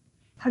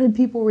 How did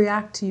people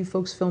react to you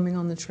folks filming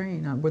on the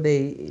train? Were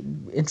they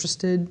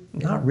interested?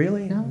 Not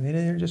really. No?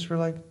 They just were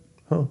like,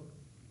 oh,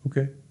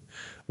 okay.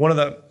 One of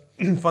the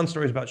fun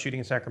stories about shooting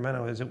in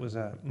Sacramento is it was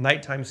a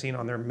nighttime scene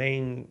on their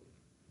main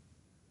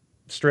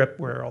strip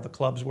where all the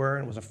clubs were,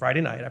 and it was a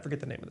Friday night. I forget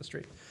the name of the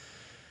street.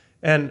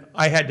 And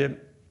I had to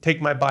take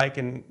my bike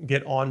and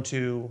get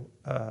onto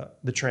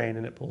the train,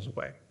 and it pulls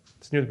away.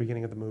 It's near the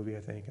beginning of the movie,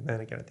 I think, and then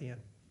again at the end.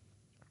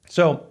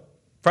 So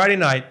Friday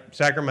night,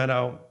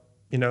 Sacramento,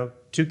 you know,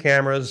 2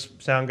 cameras,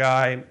 sound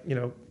guy, you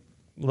know,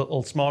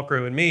 little small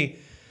crew and me,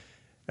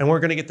 and we're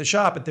going to get the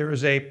shot, but there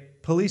is a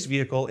police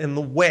vehicle in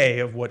the way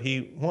of what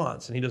he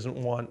wants, and he doesn't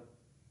want,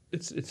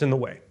 it's in the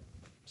way.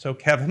 So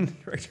Kevin, the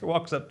director,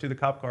 walks up to the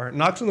cop car,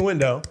 knocks on the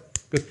window,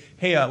 goes,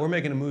 hey, we're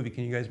making a movie,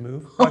 can you guys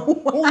move? Like,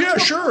 oh yeah,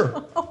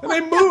 sure. And they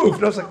moved.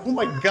 And I was like, oh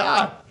my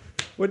God,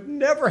 would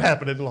never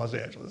happen in Los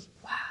Angeles.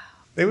 Wow.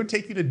 They would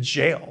take you to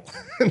jail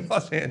in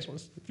Los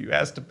Angeles if you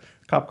asked a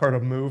cop car to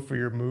move for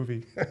your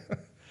movie.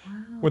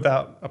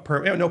 Without a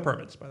permit, no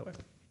permits, by the way.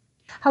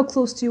 How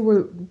close to you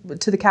were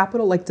to the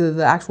Capitol, like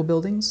the actual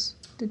buildings?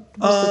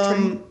 Was the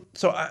train?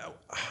 So I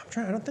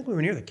don't think we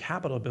were near the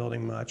Capitol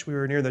building much. We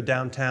were near the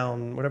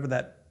downtown, whatever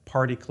that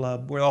party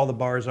club where all the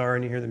bars are,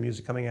 and you hear the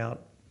music coming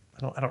out.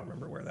 I don't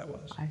remember where that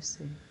was. I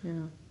see.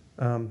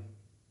 Yeah.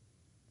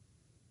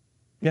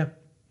 Yeah.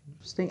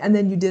 Interesting. And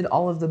then you did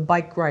all of the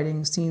bike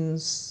riding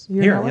scenes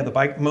here. Here, in LA? yeah, the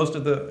bike, most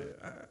of the,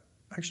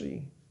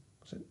 actually,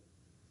 was it,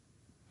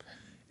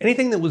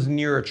 anything that was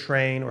near a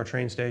train or a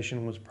train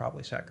station was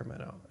probably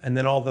Sacramento. And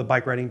then all the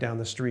bike riding down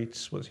the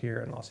streets was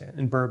here in Los Angeles,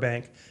 in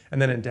Burbank,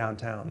 and then in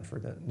downtown for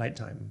the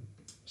nighttime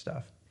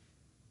stuff.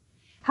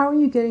 How are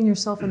you getting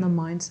yourself in the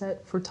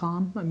mindset for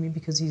Tom? I mean,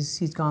 because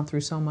he's gone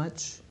through so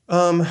much.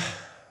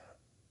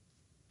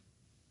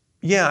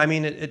 Yeah, I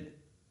mean,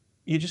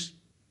 you just,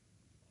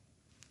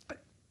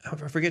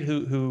 I forget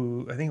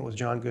who, I think it was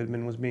John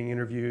Goodman was being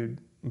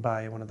interviewed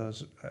by one of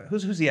those,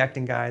 who's the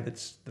acting guy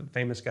that's the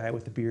famous guy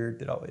with the beard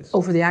that always.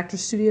 Oh, for the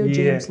Actors Studio, Yeah,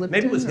 James Lipton?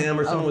 maybe it was him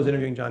or someone Oh. was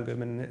interviewing John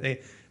Goodman. And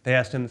they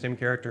asked him the same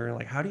character,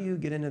 like, how do you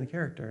get into the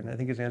character? And I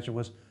think his answer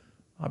was,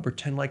 I'll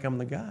pretend like I'm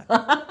the guy.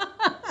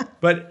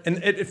 But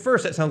and at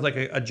first that sounds like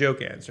a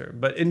joke answer.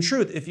 But in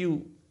truth, if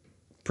you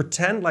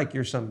pretend like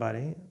you're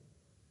somebody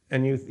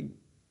and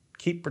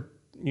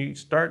you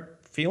start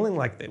feeling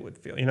like they would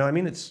feel, I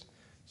mean, it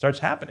starts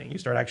happening. You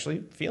start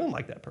actually feeling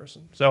like that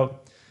person. So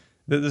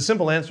the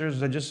simple answer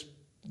is I just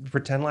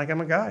pretend like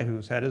I'm a guy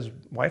who's had his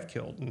wife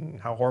killed, and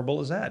how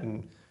horrible is that?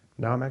 And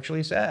now I'm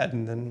actually sad,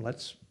 and then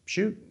let's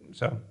shoot.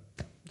 So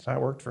that's how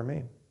it worked for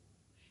me.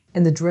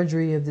 And the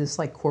drudgery of this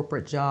like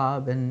corporate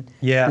job and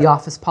Yeah. the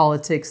office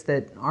politics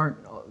that aren't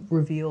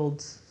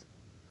revealed.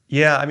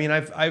 Yeah, I mean,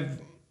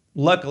 I've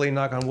luckily,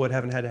 knock on wood,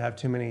 haven't had to have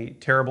too many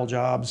terrible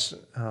jobs,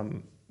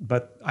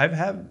 but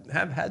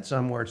have had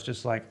some where it's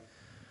just like,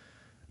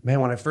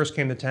 man, when I first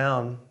came to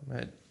town,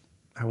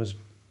 I was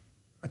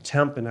a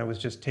temp and I was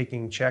just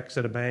taking checks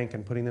at a bank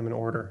and putting them in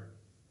order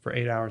for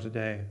 8 hours a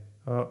day.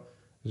 Oh,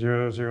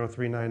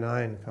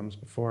 00399 comes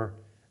before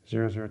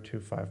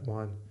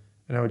 00251,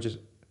 and I would just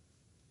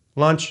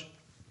lunch.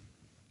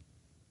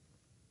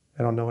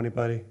 I don't know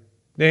anybody.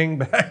 Ding,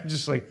 back,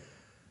 just like,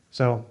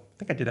 so I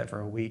think I did that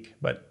for a week,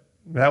 but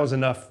that was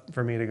enough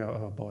for me to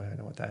go, oh boy, I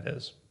know what that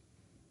is.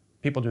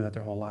 People do that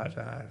their whole lives.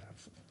 I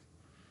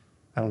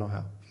don't know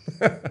how.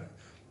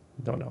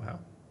 Don't know how.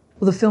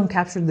 Well, the film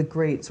captured the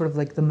great sort of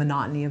like the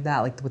monotony of that,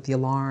 like with the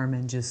alarm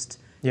and just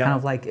Yeah. kind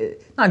of like,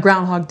 not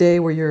Groundhog Day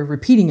where you're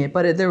repeating it,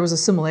 but there was a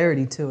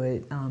similarity to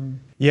it.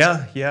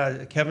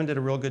 Yeah. Kevin did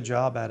a real good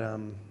job at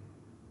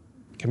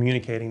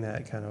communicating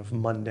that kind of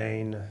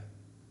mundane,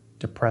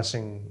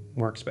 depressing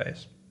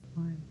workspace.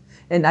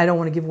 And I don't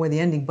want to give away the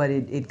ending, but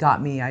it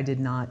got me. I did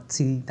not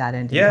see that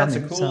ending Yeah,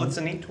 coming. it's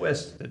a neat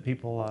twist that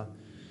people are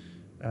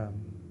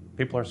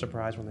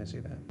surprised when they see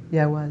that.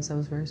 Yeah, I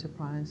was very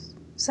surprised.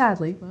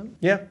 Sadly, but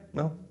Yeah,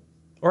 well,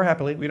 or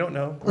happily, we don't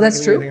know. well, that's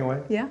We're not true. giving anything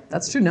away. Yeah,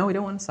 that's true. No, we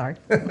don't want to. Sorry.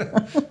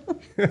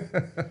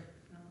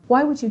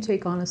 Why would you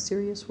take on a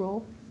serious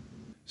role?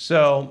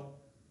 So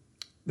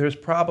there's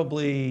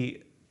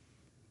probably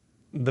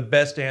the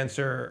best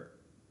answer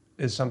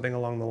is something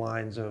along the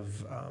lines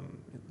of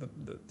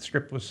the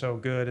script was so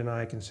good and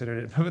I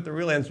considered it. But the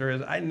real answer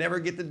is I never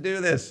get to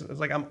do this. It's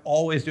like I'm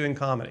always doing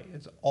comedy.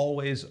 It's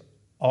always,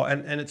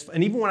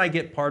 and even when I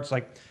get parts,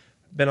 like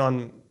been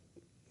on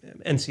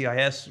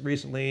NCIS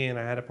recently and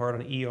I had a part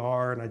on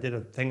ER and I did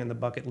a thing in the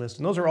bucket list,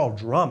 and those are all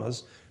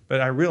dramas. But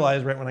I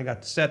realized right when I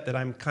got to set that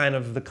I'm kind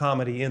of the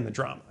comedy in the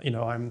drama.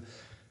 And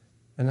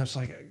it's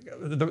like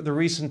the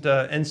recent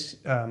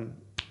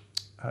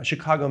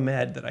Chicago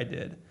Med that I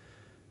did.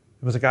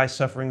 It was a guy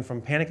suffering from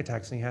panic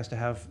attacks and he has to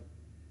have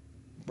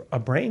a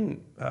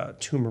brain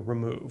tumor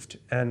removed.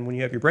 And when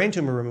you have your brain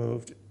tumor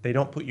removed, they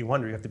don't put you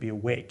under. You have to be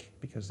awake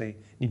because they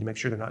need to make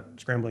sure they're not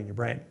scrambling your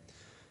brain.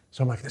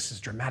 So I'm like, this is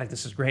dramatic,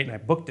 this is great. And I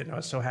booked it and I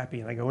was so happy.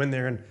 And I go in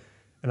there and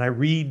I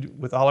read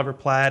with Oliver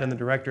Platt and the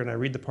director and I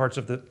read the parts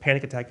of the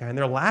panic attack guy and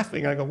they're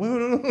laughing. I go, whoa,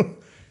 no.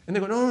 And they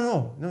go,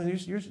 no,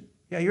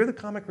 you're the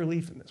comic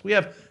relief in this. We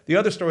have, the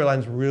other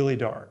storyline's really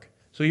dark.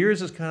 So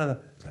yours is kind of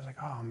I was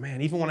like, oh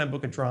man, even when I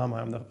book a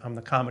drama, I'm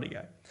the comedy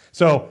guy.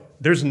 So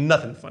there's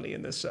nothing funny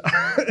in this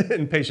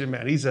in Patient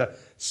Man. He's a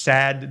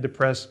sad,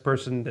 depressed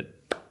person that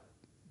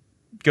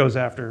goes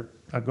after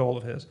a goal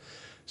of his.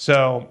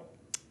 So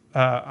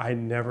I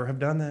never have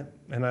done that,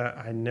 and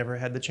I never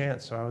had the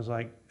chance. So I was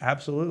like,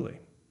 absolutely,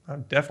 I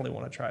definitely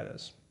want to try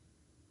this.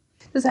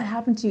 Does that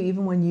happen to you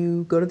even when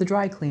you go to the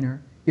dry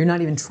cleaner? You're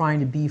not even trying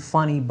to be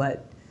funny,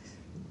 but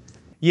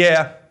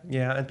Yeah,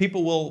 and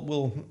people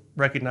will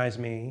recognize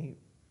me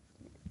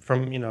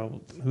from,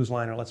 Whose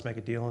Line or Let's Make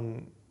a Deal,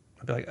 and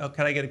I'll be like, oh,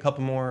 can I get a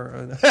couple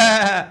more?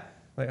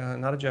 Like,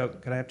 not a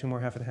joke. Can I have 2 more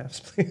half and halves,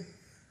 please?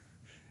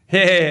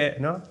 Hey,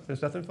 no,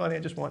 there's nothing funny. I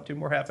just want 2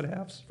 more half and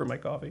halves for my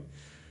coffee.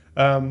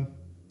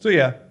 So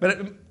yeah,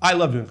 but I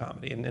love doing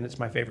comedy, and it's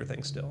my favorite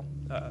thing still.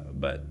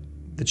 But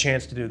the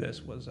chance to do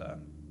this was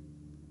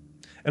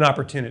an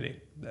opportunity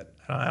that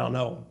I don't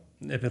know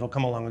if it'll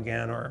come along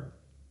again, or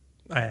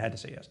I had to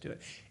say yes to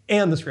it.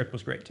 And the script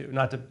was great too.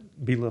 Not to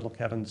belittle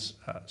Kevin's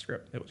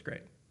script, it was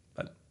great.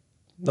 But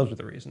those were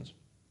the reasons.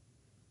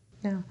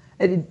 yeah.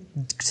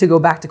 To go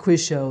back to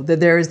Quiz Show, that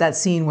there is that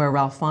scene where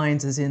Ralph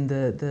Fiennes is in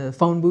the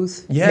phone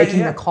booth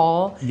making the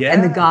call,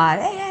 and the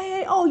guy,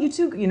 hey, oh, you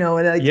too,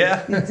 and like,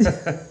 Yeah.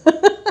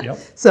 Yep.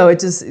 So it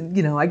just,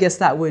 I guess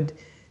that would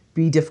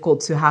be difficult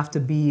to have to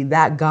be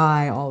that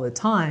guy all the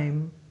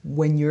time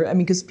when you're, I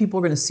mean, because people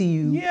are going to see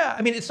you. Yeah,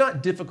 I mean, it's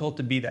not difficult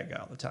to be that guy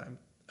all the time.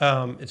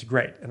 It's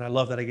great, and I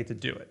love that I get to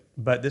do it.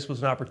 But this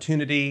was an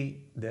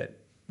opportunity that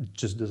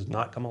just does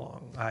not come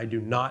along. I do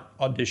not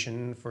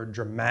audition for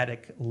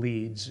dramatic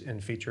leads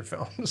in feature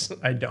films.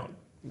 I don't.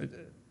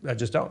 I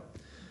just don't.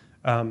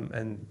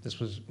 And this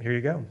was, here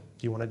you go.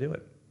 Do you want to do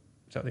it?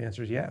 So the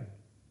answer is yeah.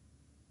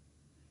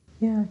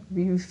 Yeah,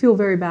 you feel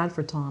very bad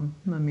for Tom.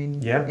 I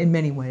mean, Yeah. in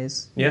many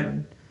ways. Yeah. You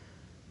know,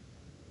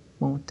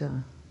 won't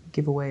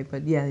give away,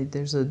 but yeah,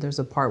 there's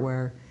a part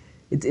where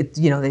it's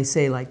you know, they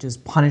say like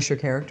just punish your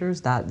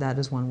characters. That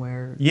is one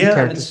where the Yeah, and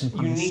characters it's can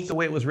punish. unique the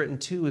way it was written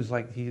too. Is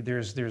like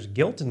there's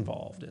guilt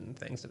involved in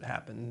things that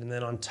happen, and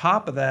then on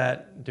top of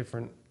that,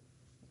 different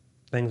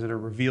things that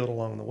are revealed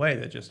along the way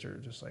that just are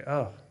just like,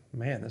 oh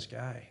man, this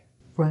guy.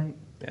 Right.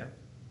 Yeah.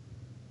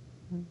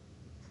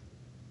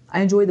 I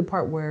enjoyed the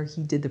part where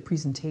he did the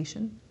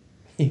presentation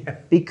Yeah.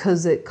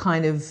 because it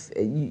kind of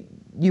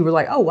you were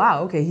like, oh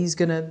wow, okay,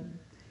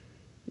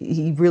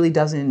 he really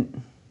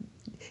doesn't.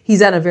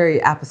 He's at a very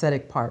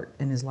apathetic part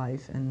in his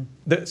life, and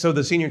So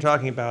the scene you're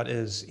talking about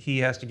is he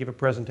has to give a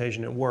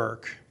presentation at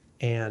work,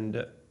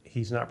 and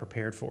he's not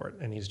prepared for it,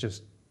 and he's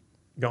just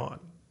gone.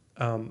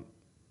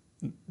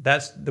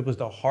 That was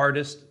the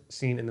hardest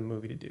scene in the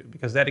movie to do,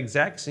 because that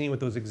exact scene with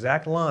those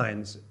exact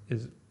lines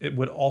it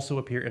would also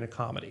appear in a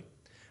comedy,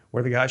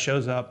 where the guy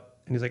shows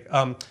up and he's like,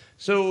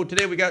 so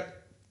today we got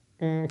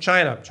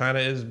China. China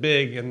is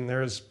big, and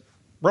there's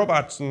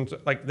robots, and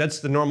like that's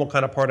the normal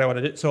kind of part I want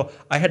to do. So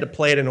I had to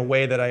play it in a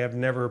way that I have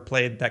never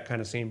played that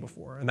kind of scene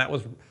before, and that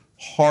was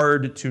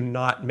hard to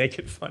not make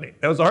it funny.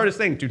 That was the hardest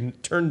thing, to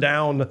turn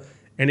down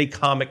any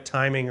comic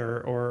timing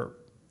or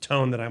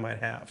tone that I might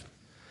have.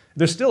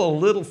 There's still a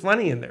little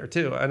funny in there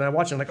too, and I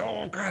watch it, I'm like,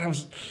 oh god, I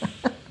was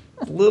a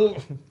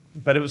little,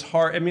 but it was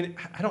hard. I mean,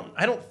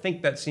 I don't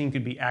think that scene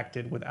could be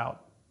acted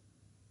without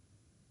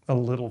a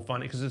little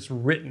funny, because it's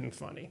written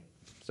funny.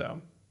 So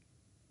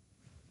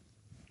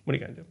what are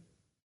you gonna do?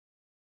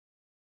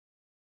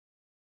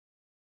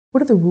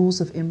 what are the rules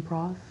of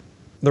improv?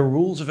 The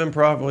rules of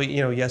improv, well,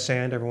 you know, yes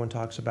and everyone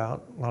talks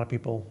about. A lot of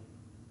people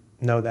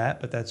know that,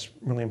 but that's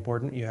really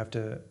important. You have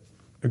to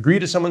agree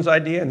to someone's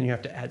idea, and then you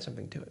have to add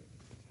something to it.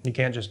 You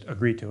can't just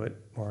agree to it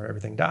or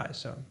everything dies.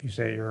 So if you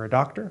say you're a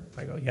doctor,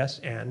 I go, yes,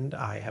 and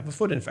I have a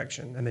foot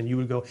infection. And then you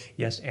would go,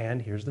 yes,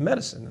 and here's the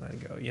medicine. And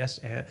I go, yes,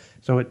 and.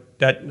 So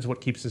that is what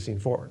keeps the scene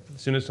forward.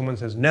 As soon as someone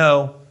says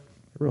no,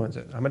 it ruins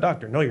it. I'm a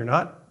doctor. No, you're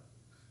not.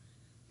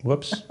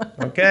 Whoops.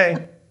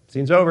 Okay.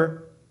 Scene's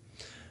over.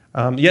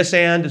 Yes,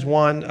 and is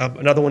one.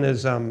 Another one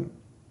is don't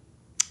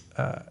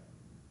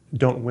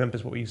wimp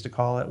is what we used to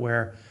call it,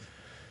 where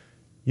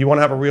you want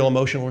to have a real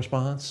emotional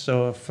response.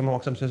 So if someone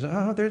walks up and says,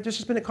 oh, there's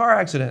just been a car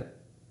accident,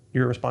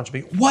 your response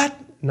should be, what?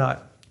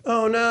 Not,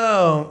 oh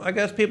no, I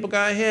guess people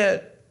got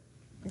hit.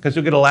 Because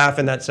you'll get a laugh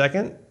in that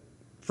second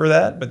for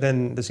that, but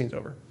then the scene's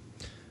over.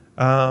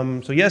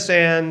 So yes,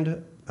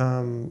 and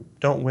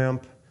don't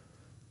wimp.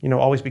 You know,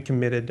 always be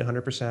committed to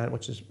 100%,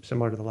 which is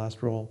similar to the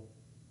last rule.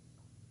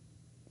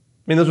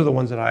 I mean, those are the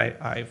ones that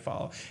I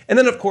follow. And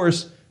then, of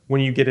course, when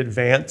you get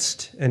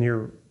advanced and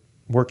you're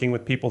working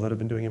with people that have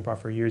been doing improv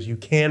for years, you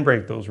can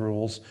break those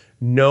rules,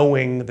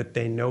 knowing that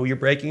they know you're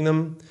breaking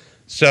them.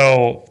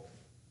 So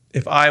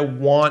if I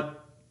want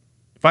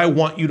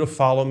you to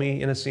follow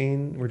me in a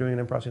scene, we're doing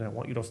an improv scene, I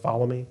want you to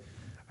follow me,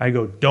 I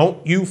go,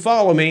 don't you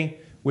follow me,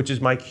 which is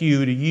my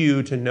cue to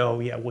you to know,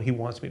 yeah, well, he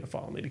wants me to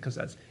follow me, because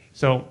that's,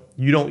 so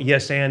you don't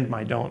yes and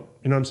my don't.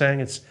 You know what I'm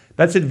saying?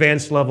 That's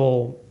advanced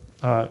level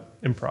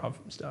improv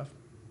stuff.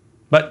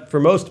 But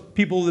for most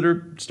people that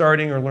are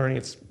starting or learning,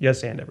 it's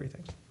yes and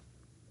everything.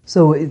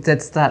 So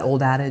that's that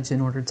old adage: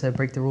 in order to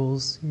break the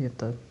rules, you have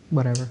to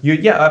whatever.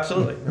 Yeah,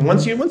 absolutely. And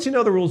once you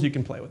know the rules, you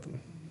can play with them.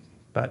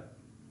 But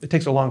it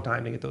takes a long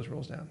time to get those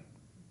rules down,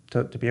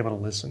 to be able to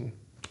listen.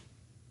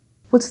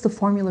 What's the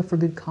formula for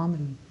good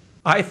comedy?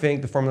 I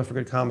think the formula for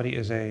good comedy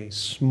is a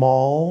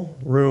small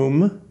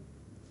room.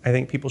 I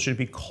think people should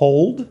be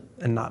cold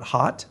and not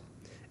hot,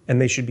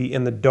 and they should be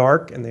in the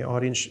dark, and the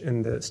audience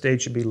and the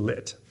stage should be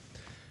lit.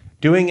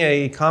 Doing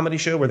a comedy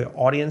show where the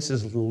audience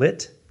is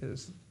lit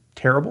is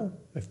terrible.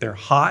 If they're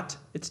hot,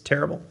 it's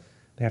terrible.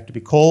 They have to be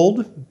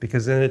cold,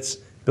 because then it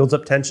builds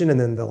up tension, and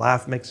then the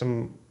laugh makes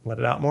them let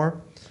it out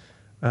more.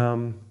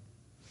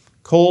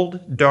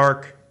 Cold,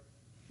 dark,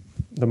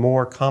 the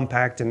more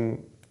compact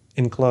and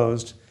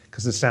enclosed,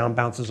 because the sound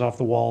bounces off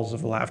the walls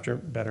of the laughter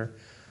better.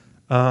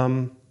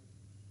 I'm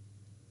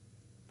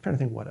trying to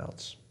think what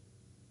else.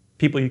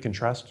 People you can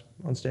trust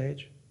on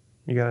stage.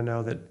 You got to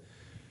know that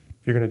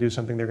if you're going to do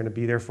something, they're going to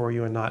be there for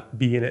you and not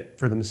be in it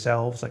for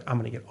themselves. Like, I'm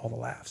going to get all the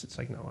laughs. It's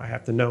like, no, I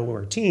have to know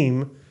we're a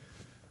team.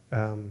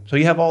 So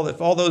you have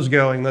all those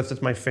going. That's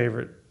my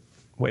favorite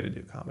way to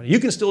do comedy. You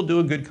can still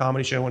do a good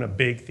comedy show in a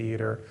big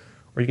theater,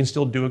 or you can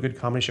still do a good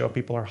comedy show if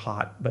people are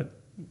hot. But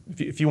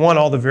if you want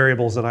all the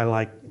variables that I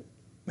like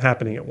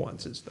happening at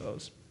once, it's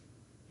those.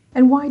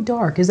 And why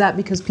dark? Is that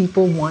because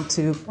people want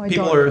to? Why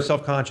people dark? are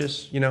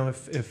self-conscious. You know,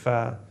 if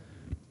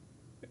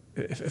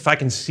if I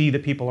can see the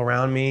people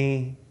around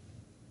me,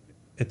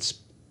 it's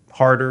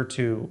harder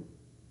to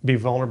be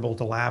vulnerable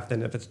to laugh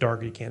than if it's dark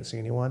and you can't see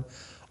anyone.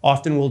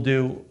 Often we'll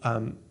do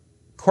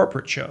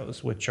corporate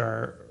shows, which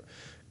are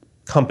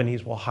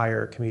companies will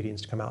hire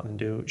comedians to come out and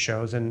do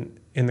shows. And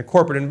in the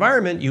corporate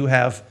environment, you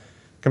have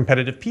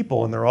competitive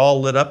people, and they're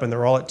all lit up, and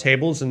they're all at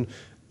tables, and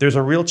there's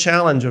a real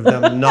challenge of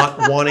them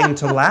not wanting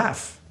to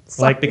laugh,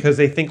 like because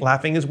they think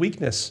laughing is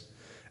weakness.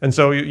 And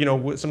so, you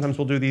know, sometimes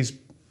we'll do these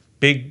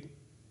big,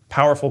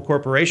 powerful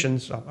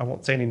corporations. I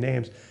won't say any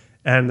names.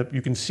 And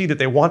you can see that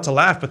they want to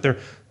laugh, but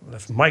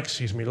if Mike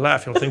sees me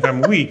laugh, he'll think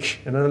I'm weak,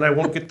 and then I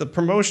won't get the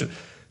promotion.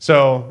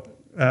 So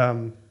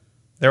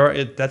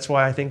that's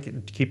why I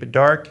think keep it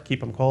dark, keep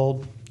them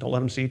cold, don't let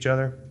them see each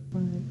other.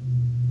 Right.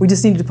 We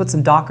just needed to put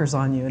some Dockers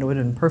on you, and it would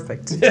have been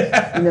perfect.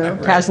 Yeah, you know,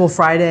 right. Casual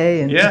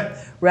Friday, and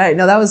yeah, right.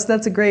 No,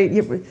 that's a great.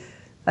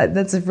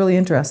 That's really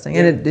interesting,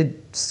 yeah. and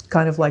it's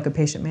kind of like A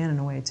Patient Man in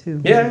a way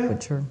too. Yeah,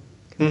 what you're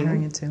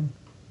comparing it to.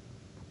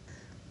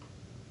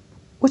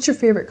 What's your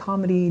favorite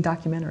comedy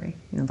documentary?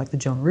 You know, like the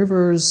Joan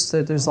Rivers.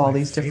 There's all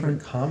these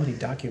different comedy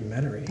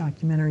documentary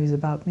documentaries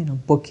about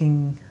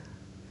booking.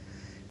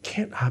 I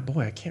can't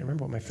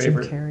remember what my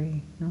favorite. Jim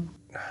Carrey. No?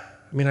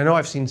 I mean, I know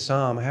I've seen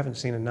some. I haven't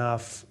seen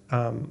enough.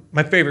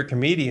 My favorite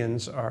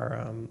comedians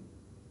are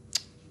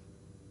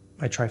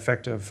my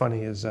trifecta of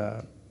funny is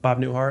Bob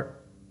Newhart,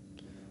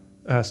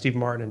 Steve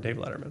Martin, and Dave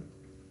Letterman.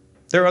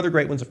 There are other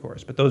great ones, of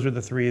course, but those are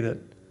the three that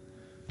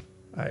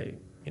the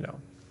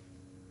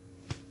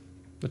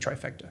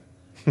trifecta.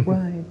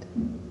 Right.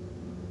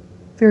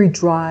 Very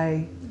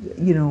dry,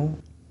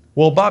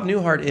 Well, Bob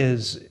Newhart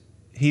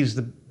he's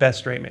the best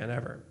straight man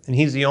ever. And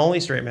he's the only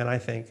straight man, I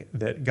think,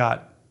 that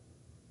got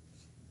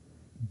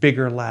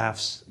bigger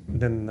laughs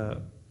than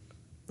the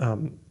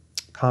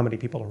comedy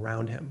people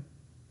around him,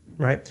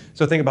 right?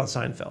 So think about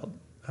Seinfeld.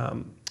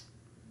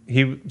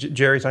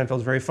 Jerry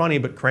Seinfeld's very funny,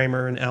 but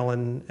Kramer and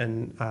Ellen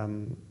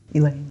and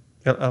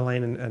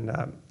Elaine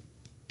and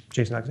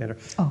Jason Alexander,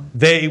 oh,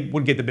 they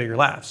would get the bigger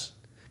laughs.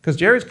 Because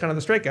Jerry's kind of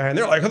the straight guy, and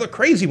they're like, the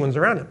crazy ones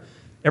around him.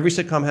 Every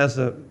sitcom has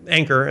the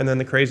anchor and then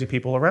the crazy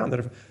people around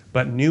it.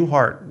 But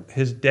Newhart,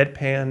 his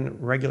deadpan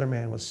regular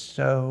man, was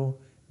so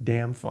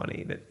damn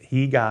funny that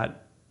he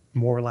got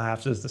more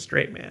laughs as the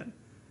straight man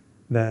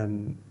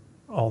than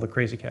all the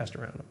crazy cast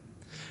around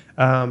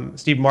him.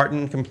 Steve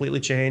Martin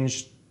completely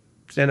changed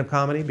stand-up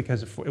comedy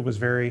because it was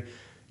very,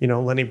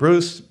 Lenny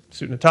Bruce,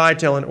 suit and a tie,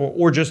 telling,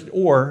 or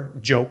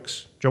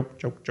jokes,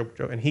 joke.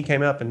 And he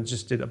came up and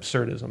just did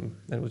absurdism. And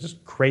it was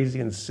just crazy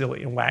and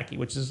silly and wacky,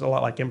 which is a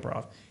lot like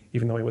improv,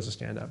 even though he was a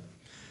stand-up.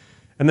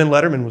 And then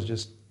Letterman was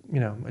just,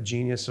 a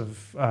genius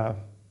of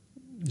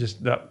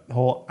just the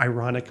whole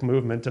ironic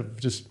movement of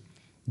just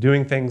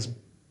doing things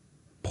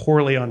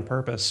poorly on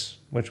purpose,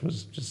 which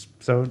was just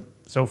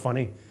so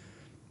funny.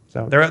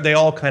 So they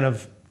all kind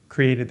of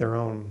created their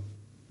own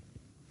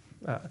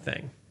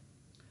thing.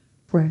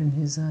 Right, and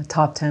his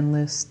top 10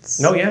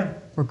 lists. Oh, yeah.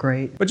 Were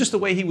great. But just the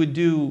way he would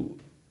do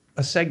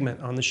a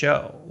segment on the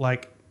show,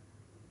 like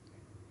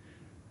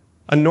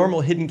a normal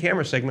hidden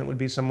camera segment would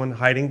be someone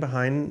hiding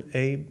behind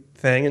a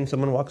thing and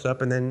someone walks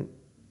up and then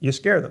you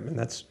scare them. And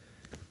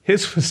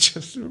his was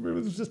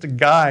just a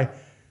guy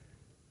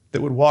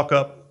that would walk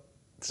up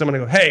to someone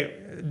and go, hey,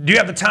 do you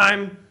have the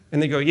time?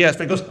 And they go, yes.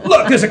 But he goes,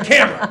 look, there's a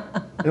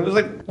camera. And it was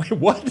like, wait,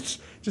 what?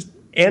 Just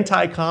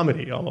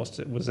anti-comedy almost.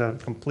 It was a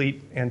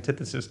complete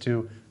antithesis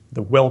to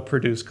the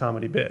well-produced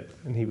comedy bit.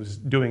 And he was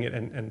doing it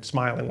and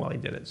smiling while he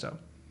did it. So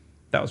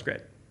that was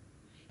great.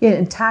 Yeah,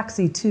 and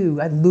Taxi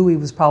too. Louis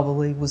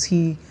was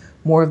he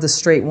more of the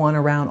straight one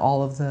around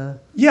all of the...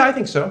 Yeah, I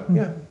think so.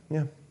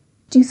 Yeah.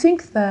 Do you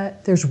think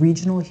that there's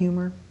regional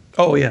humor?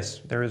 Oh, yes,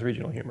 there is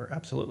regional humor,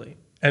 absolutely.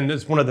 And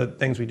it's one of the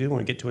things we do when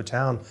we get to a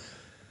town.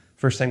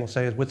 First thing we'll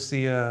say is, what's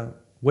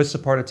the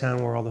part of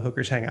town where all the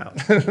hookers hang out?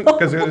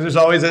 Because there's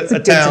always a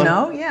good town. To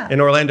know, yeah. In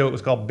Orlando, it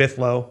was called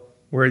Bithlo,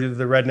 where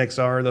the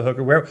rednecks are, the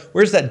hooker.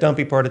 Where's that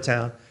dumpy part of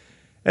town?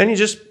 And you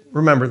just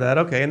remember that,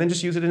 okay, and then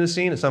just use it in a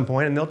scene at some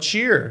point, and they'll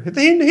cheer.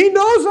 He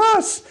knows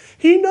us.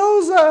 He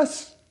knows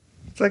us.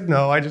 It's like,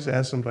 no, I just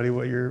asked somebody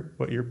what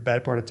your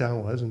bad part of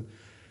town was, and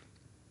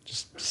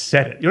just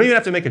said it. You don't even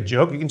have to make a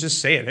joke. You can just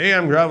say it. Hey,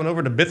 I'm driving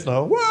over to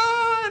Bithlo.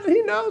 What?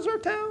 He knows our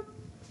town.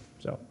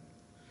 So.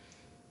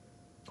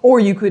 Or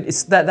you could,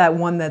 it's that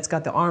one that's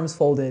got the arms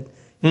folded.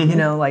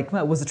 Mm-hmm. Like,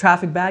 what, was the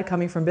traffic bad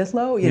coming from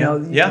Bithlo?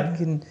 Yeah. You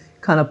can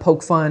kind of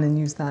poke fun and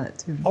use that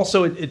too.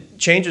 Also, it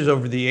changes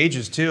over the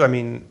ages too. I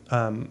mean,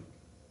 I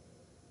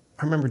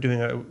remember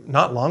doing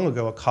not long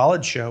ago a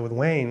college show with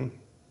Wayne,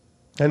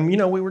 and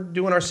we were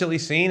doing our silly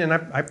scene, and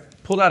I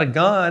pulled out a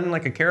gun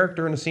like a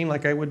character in a scene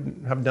like I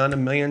would have done a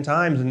million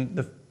times,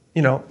 and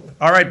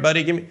all right,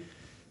 buddy, give me,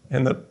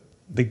 and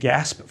the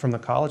gasp from the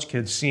college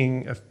kids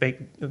seeing a fake.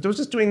 It was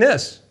just doing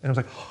this, and I was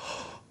like,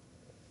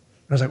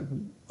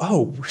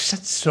 oh,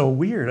 that's so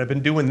weird. I've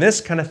been doing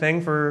this kind of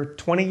thing for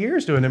 20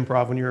 years doing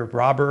improv when you're a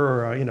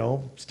robber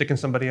or, sticking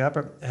somebody up.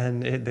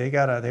 And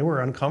they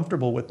were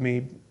uncomfortable with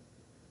me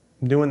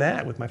doing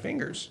that with my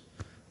fingers,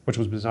 which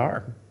was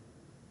bizarre.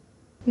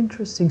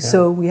 Interesting.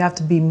 So we have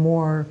to be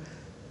more,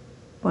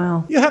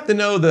 well, You have to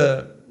know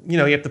you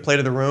have to play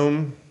to the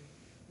room,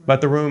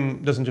 but the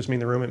room doesn't just mean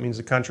the room, it means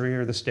the country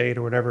or the state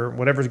or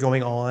whatever's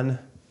going on.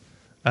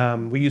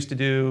 We used to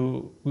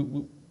do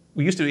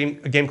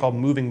a game called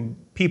Moving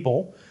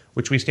People,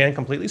 which we stand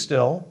completely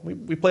still.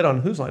 We played on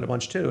Whose Line a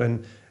bunch too,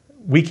 and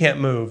we can't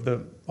move.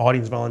 The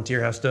audience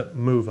volunteer has to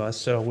move us.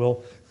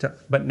 So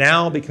but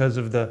now because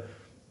of the,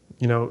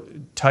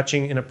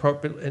 touching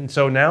inappropriate, and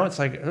so now it's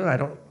like, I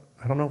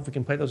don't know if we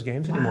can play those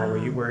games anymore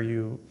where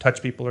you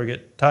touch people or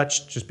get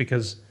touched, just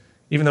because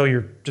even though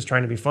you're just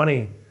trying to be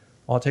funny,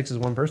 all it takes is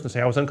one person to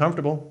say I was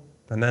uncomfortable,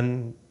 and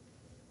then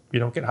you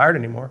don't get hired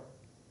anymore.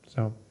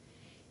 So.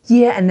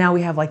 Yeah, and now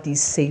we have like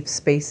these safe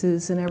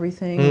spaces and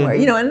everything where,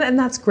 and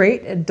that's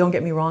great. Don't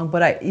get me wrong,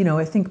 but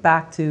I think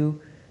back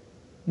to,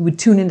 you would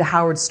tune into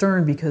Howard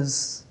Stern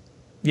because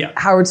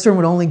Howard Stern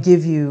would only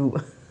give you,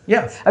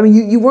 I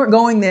mean, you weren't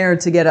going there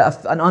to get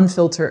an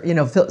unfiltered,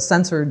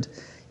 censored,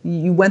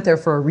 you went there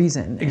for a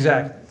reason.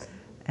 Exactly.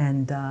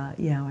 And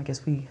I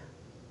guess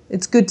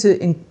it's good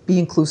to be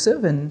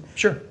inclusive and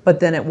sure. But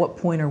then at what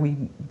point are we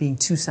being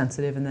too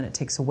sensitive and then it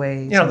takes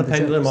away some the of the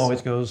pendulum jokes?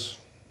 always goes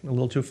a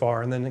little too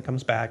far, and then it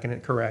comes back and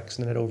it corrects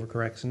and then it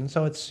overcorrects, and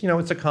so it's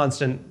it's a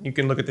constant. You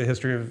can look at the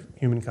history of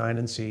humankind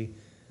and see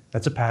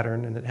that's a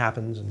pattern, and it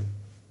happens, and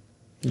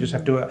you just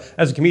have to,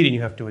 as a comedian,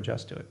 you have to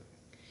adjust to it.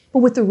 But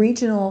with the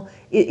regional,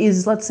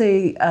 is, let's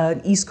say,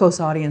 an East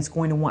Coast audience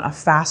going to want a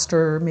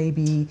faster,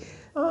 maybe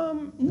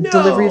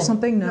delivery of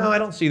something? No, I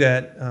don't see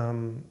that.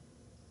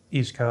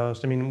 East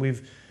Coast. I mean,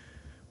 we've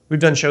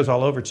done shows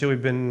all over too.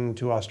 We've been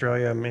to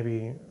Australia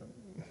maybe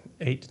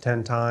 8 to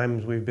 10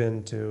 times. We've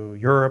been to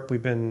Europe.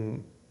 We've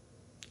been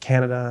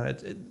Canada.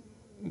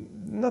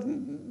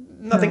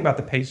 Nothing about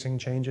the pacing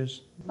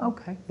changes.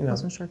 Okay, I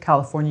wasn't sure.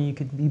 California, you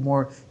could be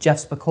more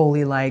Jeff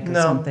Spicoli-like or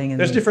something.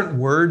 There's different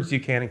words you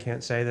can and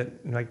can't say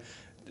that, like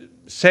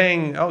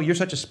saying, "Oh, you're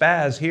such a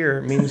spaz"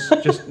 here means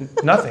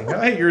just nothing. "Oh,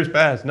 hey, you're a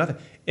spaz," nothing.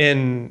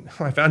 And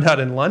I found out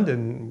in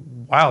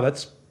London, wow,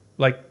 that's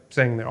like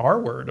saying the R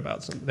word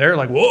about something. They're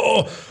like,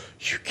 "Whoa,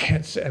 you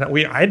can't say." And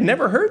I'd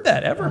never heard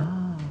that ever.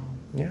 Oh.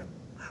 Yeah.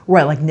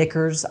 Right, like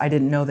knickers. I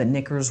didn't know that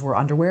knickers were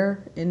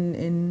underwear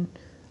in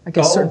I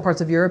guess certain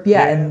parts of Europe.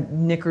 Yeah,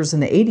 and knickers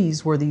in the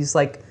 80s were these,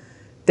 like,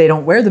 they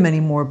don't wear them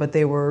anymore, but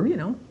they were,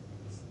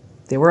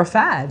 they were a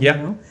fad,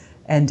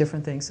 and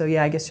different things. So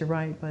yeah, I guess you're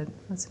right, but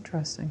that's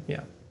interesting.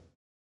 Yeah.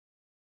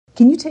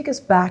 Can you take us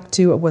back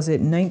to, was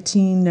it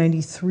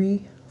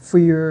 1993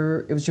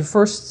 it was your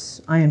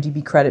first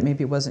IMDb credit,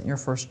 maybe it wasn't your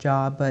first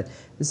job, but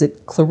is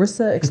it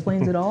Clarissa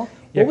Explains It All?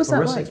 Yeah, what was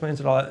Clarissa that like? Explains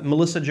It All.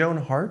 Melissa Joan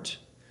Hart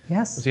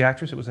Yes. was the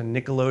actress. It was a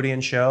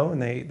Nickelodeon show,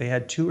 and they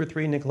had 2 or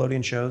 3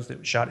 Nickelodeon shows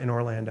that shot in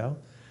Orlando.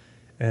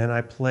 And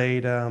I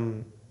played a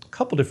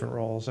couple different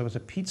roles. I was a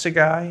pizza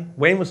guy.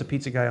 Wayne was a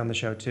pizza guy on the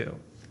show too.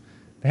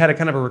 They had a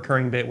kind of a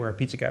recurring bit where a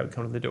pizza guy would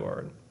come to the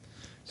door.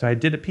 So I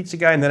did a pizza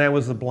guy, and then I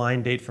was the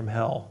blind date from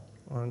hell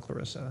on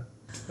Clarissa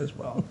as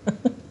well.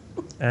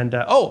 And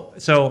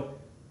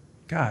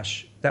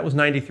gosh, that was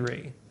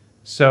 93.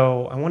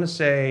 So I want to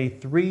say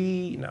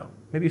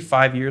maybe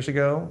 5 years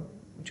ago,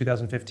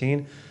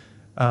 2015,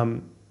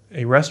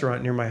 a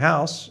restaurant near my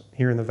house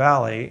here in the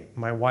valley,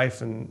 my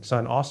wife and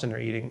son Austin are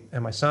eating,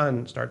 and my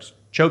son starts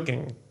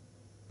choking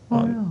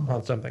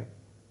on something.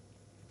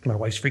 My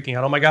wife's freaking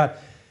out, oh my God.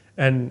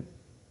 And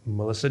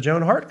Melissa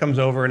Joan Hart comes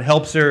over and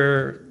helps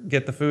her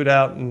get the food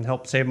out and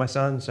help save my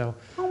son. So,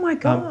 oh my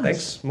gosh.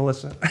 Thanks,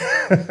 Melissa.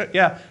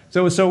 Yeah, so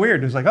it was so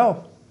weird. It was like,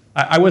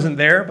 I wasn't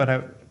there,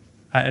 but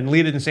and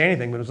Lee didn't say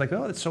anything, but it was like,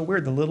 it's so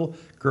weird. The little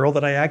girl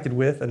that I acted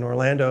with in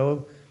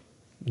Orlando,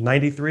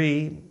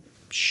 93,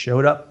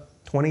 showed up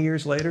 20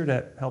 years later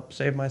to help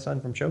save my son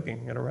from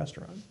choking at a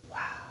restaurant. Wow.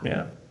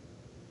 Yeah.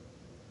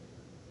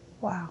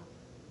 Wow.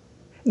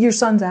 Your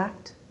sons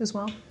act as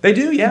well? They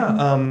do, yeah.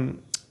 Mm-hmm.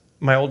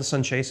 My oldest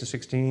son, Chase, is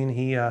 16.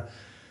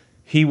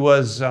 He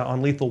was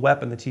on Lethal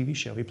Weapon, the TV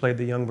show. He played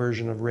the young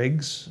version of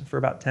Riggs for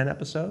about 10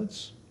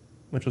 episodes,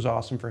 which was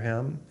awesome for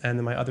him. And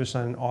then my other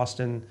son,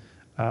 Austin,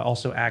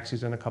 also acts.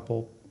 He's done a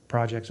couple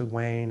projects with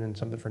Wayne and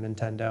something for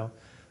Nintendo.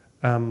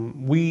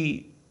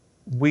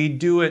 We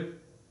do it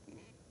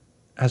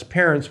as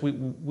parents.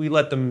 We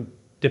let them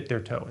dip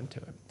their toe into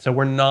it. So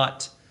we're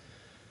not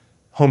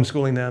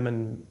homeschooling them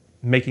and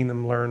making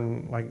them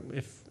learn, like,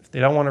 if they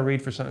don't want to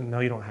read for something,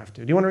 no, you don't have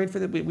to. Do you want to read for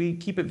that? We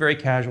keep it very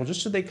casual,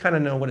 just so they kind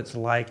of know what it's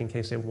like in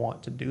case they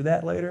want to do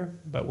that later.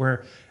 But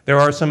there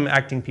are some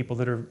acting people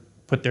that are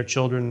put their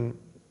children,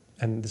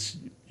 and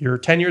you're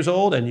 10 years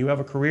old and you have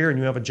a career and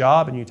you have a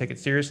job and you take it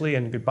seriously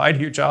and goodbye to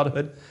your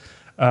childhood.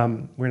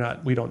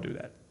 We don't do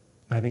that.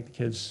 I think the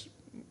kids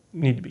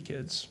need to be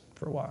kids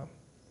for a while.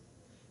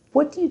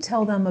 What do you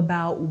tell them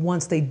about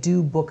once they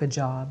do book a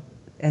job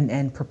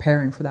and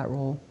preparing for that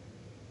role?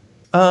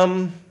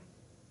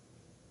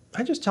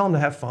 I just tell them to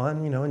have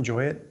fun,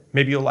 enjoy it.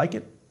 Maybe you'll like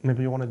it.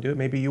 Maybe you want to do it.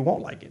 Maybe you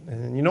won't like it,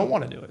 and you don't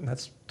want to do it, and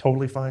that's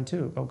totally fine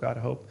too. Oh God,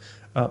 I hope.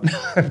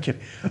 I'm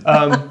kidding.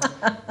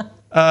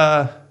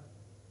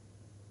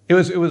 It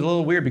was a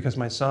little weird because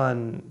my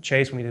son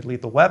Chase, when he did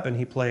Lethal Weapon,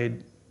 he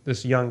played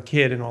this young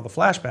kid in all the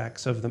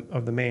flashbacks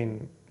of the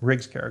main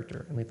Riggs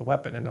character in Lethal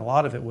Weapon, and a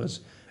lot of it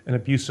was an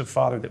abusive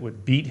father that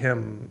would beat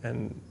him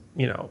and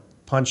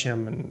punch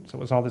him, and so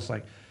it was all this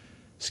like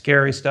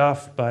scary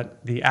stuff.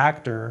 But the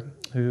actor,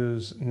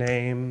 whose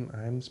name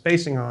I'm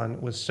spacing on,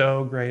 was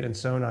so great and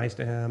so nice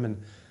to him,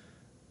 and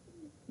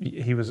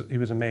he was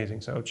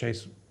amazing. So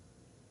Chase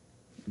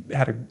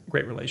had a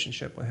great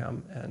relationship with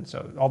him, and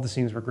so all the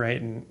scenes were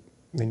great, and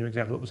they knew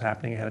exactly what was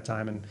happening ahead of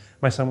time. And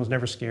my son was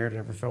never scared,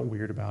 never felt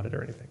weird about it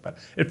or anything. But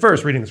at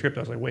first, reading the script,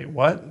 I was like, "Wait,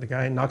 what?" The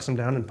guy knocks him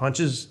down and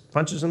punches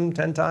him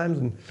 10 times,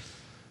 and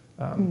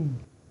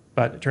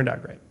but it turned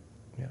out great.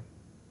 Yeah.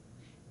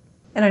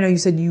 And I know you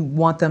said you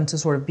want them to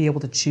sort of be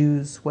able to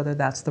choose whether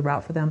that's the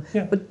route for them.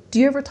 Yeah. But do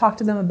you ever talk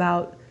to them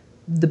about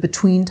the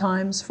between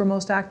times for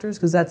most actors?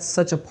 Because that's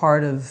such a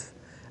part of,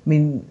 I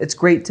mean, it's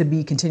great to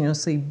be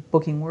continuously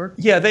booking work.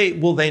 Yeah, they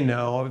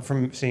know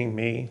from seeing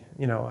me,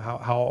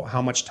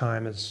 how much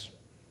time is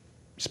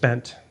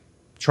spent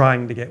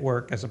trying to get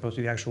work as opposed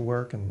to the actual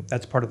work, and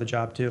that's part of the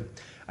job too.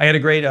 I had a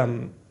great,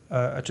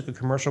 I took a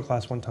commercial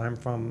class one time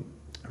from,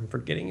 I'm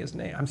forgetting his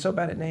name. I'm so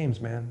bad at names,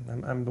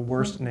 man. I'm the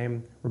worst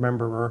name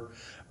rememberer.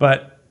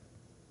 But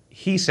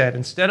he said,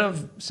 instead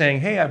of saying,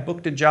 "Hey, I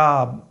booked a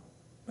job,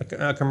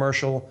 a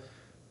commercial,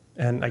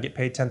 and I get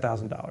paid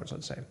 $10,000,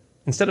 let's say.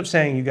 Instead of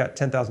saying you got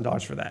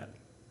 $10,000 for that,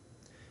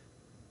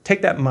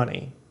 take that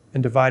money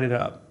and divide it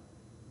up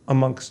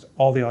amongst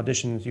all the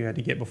auditions you had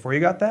to get before you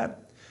got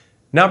that.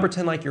 Now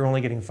pretend like you're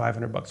only getting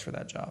 $500 for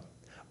that job.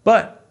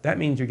 But that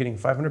means you're getting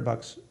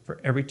 $500 for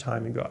every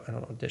time you go out on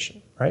an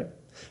audition, right?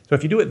 So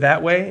if you do it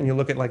that way and you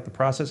look at like the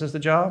process as the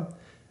job,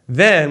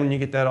 then when you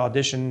get that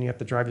audition, you have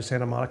to drive to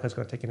Santa Monica, it's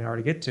going to take an hour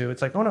to get to.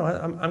 It's like, oh no,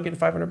 I'm getting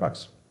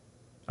 $500.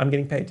 I'm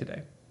getting paid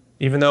today.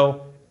 Even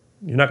though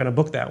you're not going to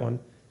book that one,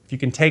 if you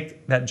can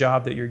take that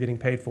job that you're getting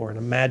paid for and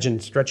imagine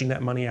stretching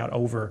that money out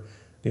over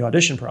the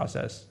audition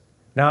process,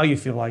 now you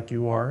feel like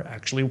you are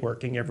actually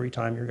working every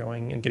time you're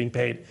going and getting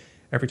paid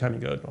every time you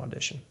go to an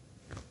audition.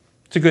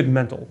 It's a good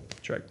mental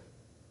trick,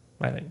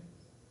 I think.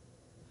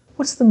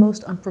 What's the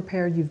most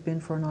unprepared you've been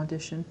for an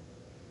audition?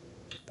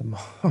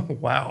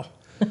 Wow.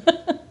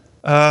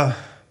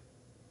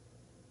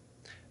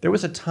 There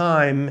was a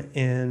time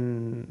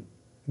in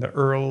the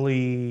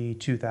early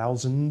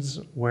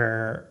 2000s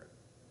where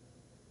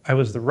I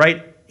was the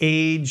right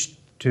age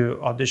to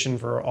audition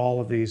for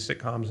all of these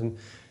sitcoms, and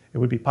it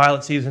would be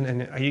pilot season,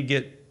 and you'd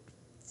get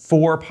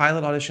 4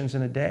 pilot auditions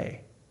in a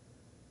day.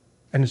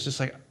 And it's just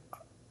like,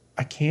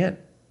 I can't.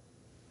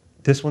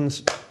 This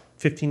one's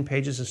 15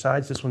 pages of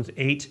sides, this one's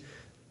 8,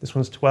 this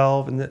one's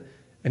 12,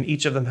 and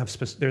each of them have,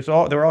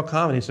 they're all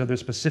comedies, so there's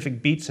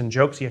specific beats and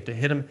jokes, you have to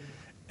hit them,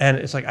 and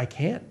it's like, I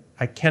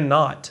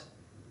cannot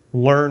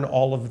learn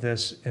all of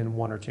this in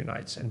 1 or 2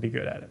 nights and be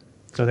good at it.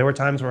 So there were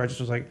times where I just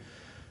was like,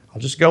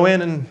 I'll just go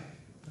in, and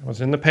I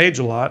was in the page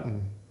a lot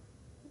and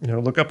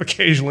look up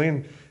occasionally,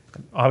 and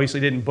obviously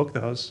didn't book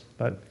those,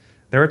 but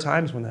there are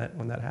times when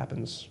that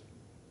happens.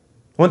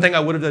 One thing I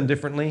would have done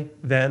differently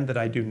then that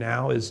I do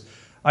now is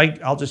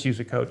I'll just use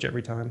a coach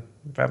every time.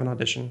 If I have an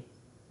audition,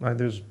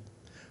 there's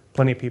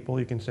plenty of people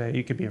you can say.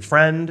 You could be a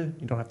friend.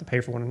 You don't have to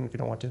pay for one if you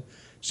don't want to.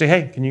 Say,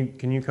 hey, can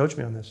you coach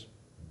me on this?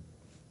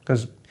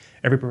 Because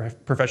every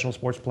professional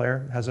sports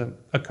player has a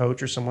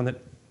coach or someone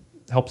that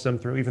helps them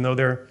through. Even though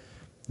they're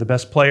the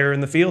best player in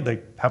the field,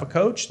 they have a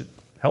coach that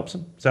helps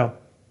them. So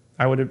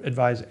I would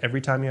advise every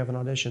time you have an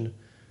audition,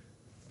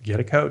 get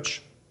a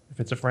coach.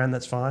 If it's a friend,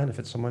 that's fine. If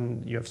it's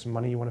someone you have some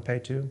money you want to pay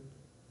to,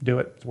 do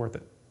it. It's worth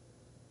it.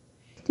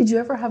 Did you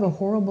ever have a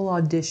horrible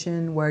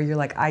audition where you're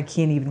like, I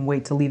can't even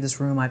wait to leave this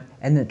room,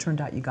 and it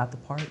turned out you got the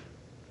part,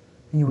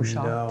 and you were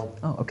shocked? No.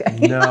 Oh, okay.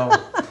 No.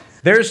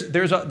 There's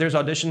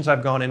auditions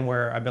I've gone in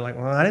where I've been like,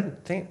 well, I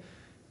didn't think,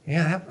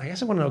 I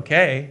guess it went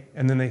okay,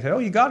 and then they say, oh,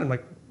 you got it. I'm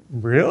like,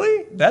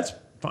 really? That's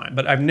fine.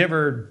 But I've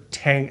never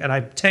tanked, and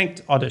I've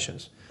tanked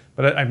auditions,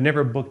 but I've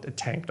never booked a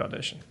tanked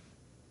audition,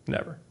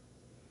 never.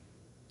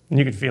 And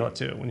you can feel it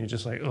too when you're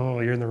just like, oh,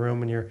 you're in the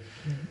room and you're.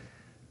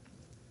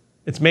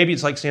 Maybe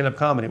it's like stand-up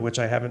comedy, which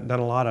I haven't done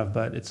a lot of,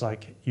 but it's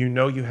like you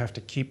have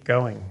to keep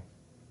going,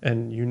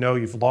 and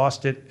you've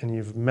lost it and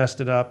you've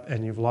messed it up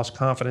and you've lost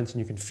confidence, and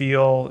you can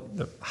feel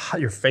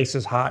your face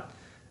is hot,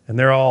 and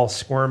they're all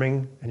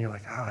squirming, and you're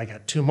like, oh, I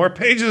got 2 more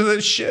pages of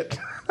this shit.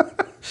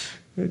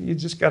 You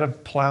just got to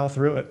plow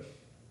through it.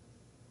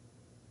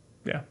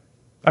 Yeah,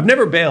 I've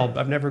never bailed.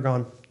 I've never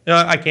gone,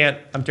 I can't.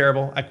 I'm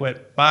terrible. I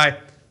quit. Bye.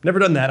 Never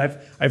done that.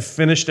 I've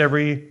finished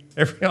every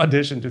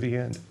audition to the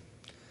end.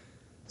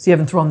 So you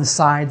haven't thrown the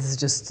sides,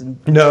 just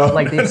no,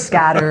 like they've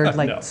scattered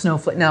like no.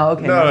 snowflake. No,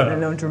 okay,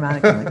 no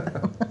dramatic. Like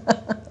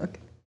that. Okay.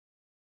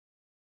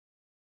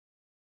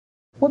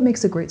 What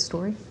makes a great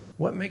story?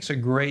 What makes a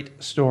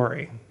great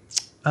story?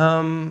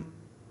 I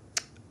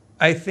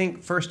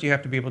think first you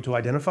have to be able to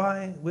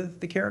identify with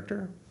the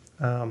character,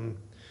 and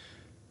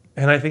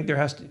I think it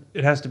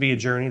has to be a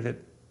journey that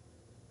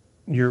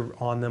you're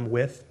on them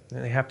with,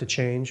 and they have to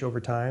change over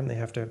time. They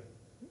have to,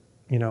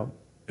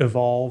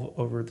 evolve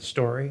over the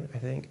story, I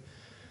think.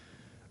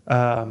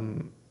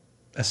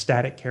 A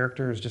static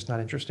character is just not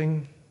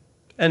interesting.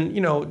 And,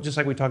 just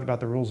like we talked about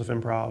the rules of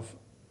improv,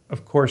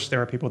 of course,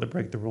 there are people that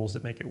break the rules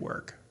that make it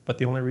work. But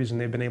the only reason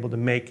they've been able to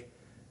make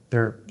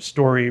their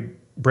story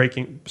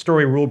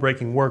rule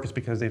breaking work is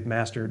because they've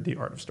mastered the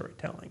art of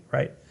storytelling,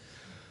 right?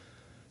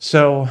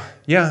 So,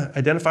 yeah,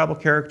 identifiable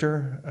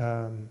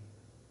character,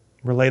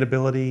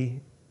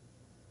 relatability,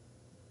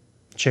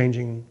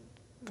 changing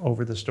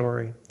over the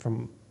story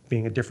from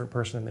being a different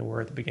person than they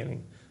were at the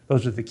beginning.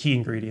 Those are the key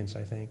ingredients,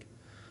 I think.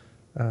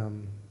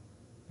 And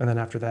then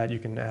after that, you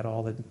can add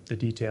all the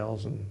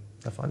details and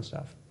the fun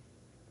stuff.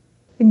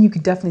 And you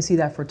could definitely see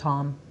that for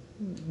Tom,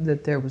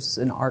 that there was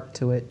an arc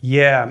to it.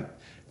 Yeah.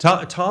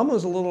 Tom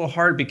was a little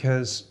hard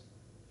because,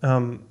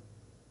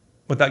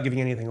 without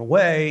giving anything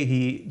away,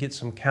 he gets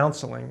some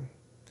counseling.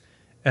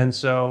 And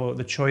so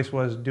the choice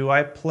was, do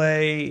I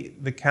play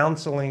the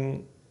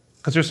counseling,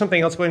 because there's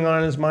something else going on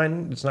in his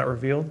mind that's not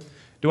revealed.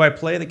 Do I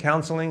play the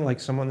counseling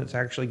like someone that's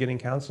actually getting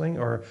counseling,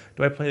 or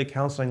do I play the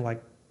counseling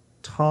like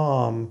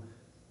Tom,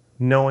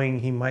 knowing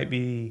he might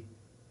be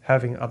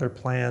having other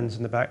plans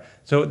in the back?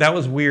 So that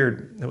was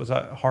weird. It was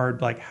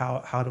hard, like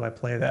how do I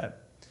play that?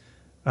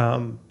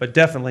 But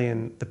definitely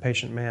in The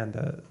Patient Man,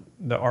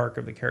 the arc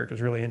of the character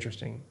is really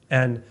interesting.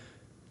 And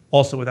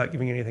also, without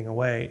giving anything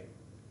away,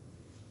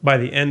 by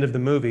the end of the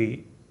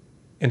movie,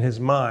 in his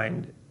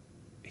mind,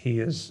 he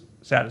is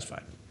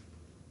satisfied.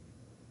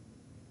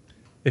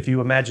 If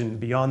you imagine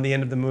beyond the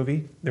end of the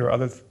movie, there are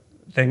other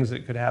things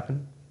that could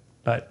happen.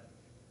 But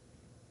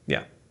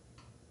yeah.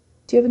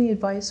 Do you have any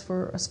advice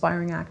for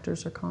aspiring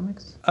actors or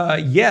comics?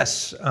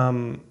 Yes.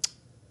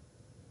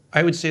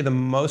 I would say the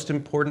most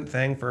important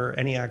thing for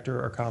any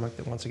actor or comic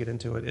that wants to get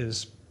into it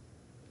is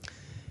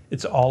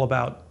it's all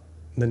about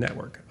the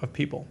network of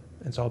people.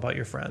 It's all about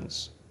your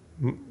friends.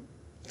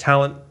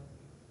 Talent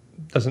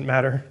doesn't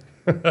matter.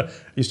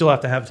 You still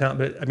have to have talent,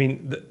 but I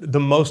mean, the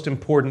most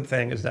important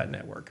thing is that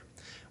network,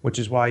 which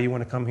is why you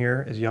want to come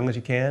here as young as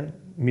you can,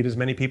 meet as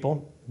many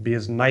people, be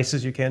as nice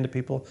as you can to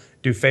people,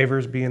 do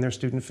favors, be in their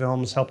student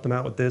films, help them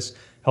out with this,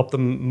 help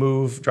them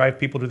move, drive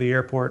people to the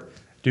airport,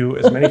 do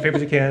as many favors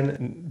as you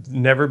can,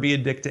 never be a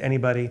dick to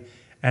anybody.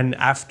 And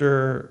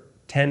after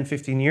 10,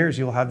 15 years,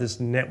 you'll have this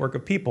network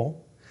of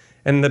people.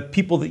 And the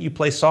people that you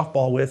play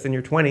softball with in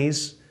your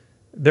 20s,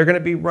 they're going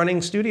to be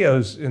running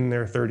studios in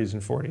their 30s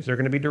and 40s. They're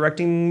going to be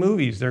directing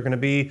movies. They're going to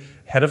be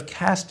head of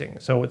casting.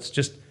 So it's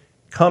just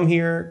come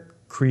here,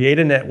 create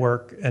a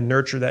network, and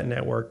nurture that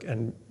network,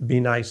 and be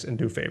nice and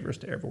do favors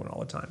to everyone all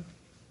the time.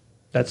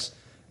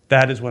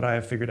 That is what I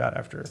have figured out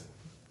after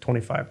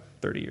 25,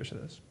 30 years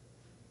of this.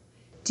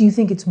 Do you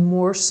think it's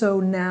more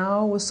so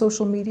now with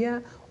social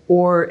media,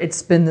 or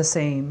it's been the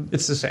same?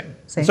 It's the same.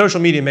 Same? Social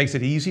media makes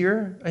it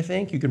easier, I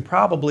think. You can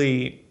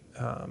probably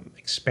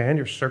expand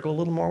your circle a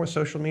little more with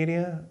social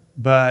media,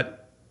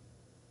 but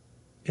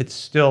it's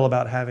still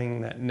about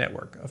having that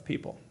network of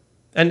people.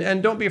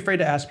 And don't be afraid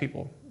to ask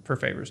people for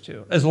favors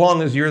too. As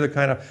long as you're the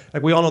kind of,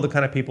 like we all know the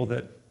kind of people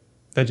that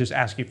just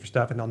ask you for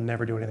stuff and they'll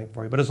never do anything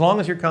for you. But as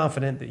long as you're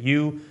confident that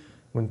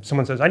when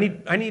someone says, I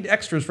need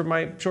extras for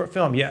my short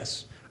film,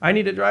 yes. I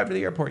need to drive to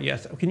the airport,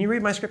 yes. Can you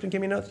read my script and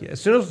give me notes?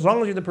 Yes. As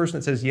long as you're the person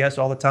that says yes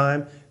all the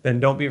time, then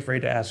don't be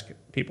afraid to ask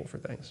people for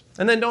things.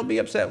 And then don't be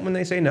upset when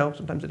they say no.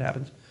 Sometimes it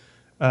happens.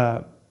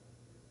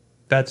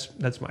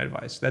 That's my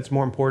advice. That's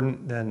more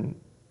important than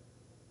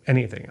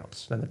anything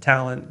else, than the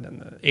talent, than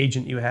the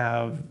agent you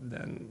have,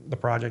 than the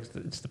projects.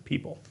 It's the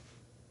people.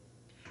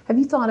 Have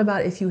you thought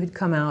about if you had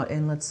come out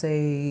in, let's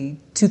say,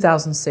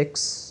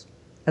 2006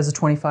 as a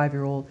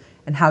 25-year-old,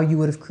 and how you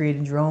would have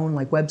created your own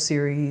like web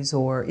series,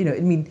 or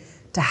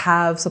to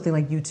have something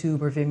like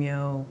YouTube or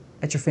Vimeo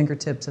at your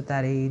fingertips at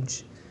that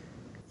age?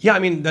 Yeah, I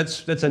mean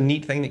that's a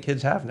neat thing that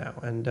kids have now,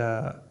 and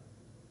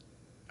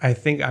I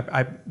think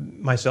I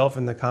myself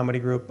in the comedy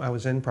group I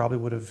was in probably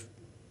would have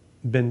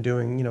been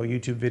doing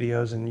YouTube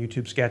videos and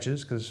YouTube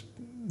sketches, because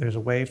there's a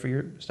way for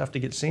your stuff to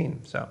get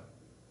seen. So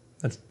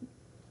that's.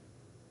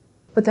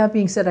 But that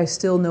being said, I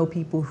still know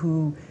people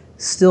who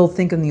still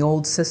think in the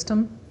old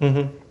system,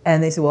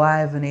 and they say, well, I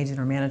have an agent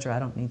or manager, I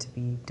don't need to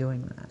be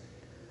doing that.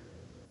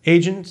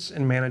 Agents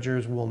and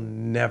managers will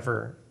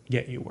never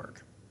get you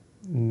work.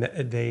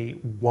 They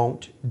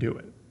won't do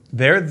it.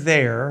 They're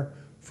there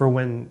for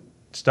when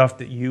stuff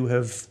that you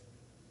have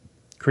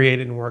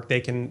created and worked,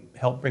 they can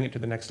help bring it to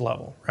the next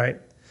level,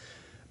 right?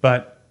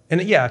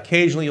 And yeah,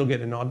 occasionally you'll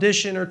get an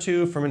audition or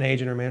two from an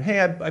agent or manager.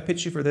 Hey, I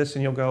pitched you for this,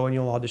 and you'll go and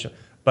you'll audition.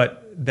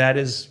 But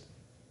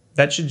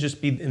that should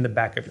just be in the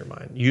back of your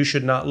mind. You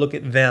should not look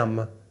at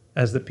them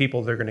as the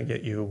people that are going to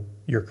get you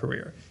your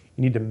career.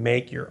 You need to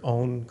make your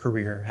own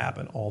career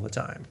happen all the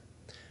time,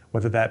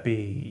 whether that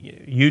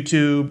be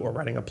YouTube or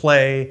writing a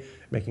play,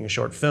 making a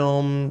short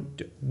film,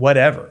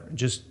 whatever.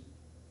 Just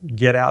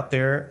get out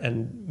there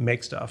and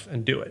make stuff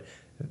and do it.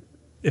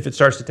 If it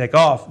starts to take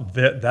off,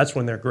 that's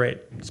when they're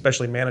great,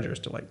 especially managers,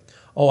 to like,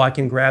 oh, I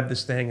can grab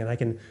this thing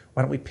and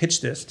why don't we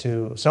pitch this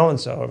to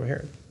so-and-so over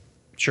here?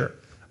 Sure.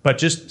 But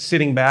just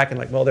sitting back and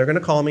like, well, they're going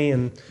to call me,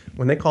 and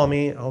when they call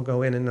me, I'll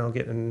go in and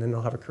then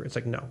I'll have a career. It's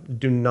like, no,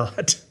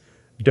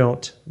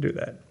 don't do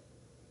that.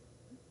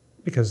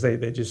 Because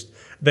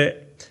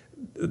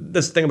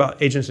this thing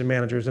about agents and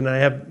managers, and I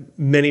have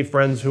many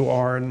friends who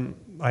are, and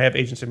I have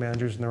agents and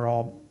managers, and they're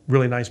all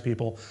really nice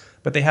people,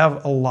 but they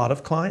have a lot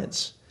of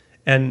clients,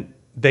 and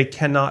they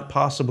cannot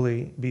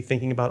possibly be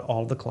thinking about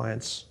all the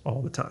clients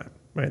all the time,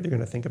 right? They're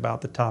going to think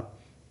about the top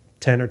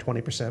 10 or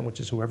 20%, which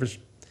is whoever's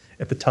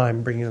at the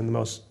time bringing in the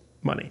most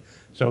money.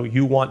 So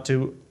you want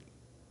to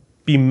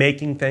be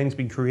making things,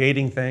 be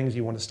creating things.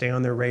 You want to stay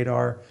on their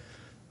radar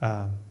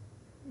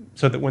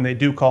so that when they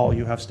do call,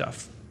 you have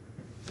stuff.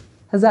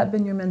 Has that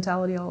been your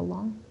mentality all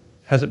along?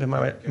 Has it been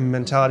my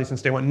mentality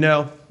since day one?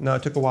 No,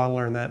 it took a while to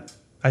learn that.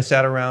 I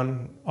sat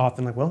around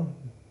often like, well,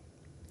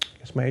 I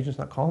guess my agent's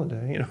not calling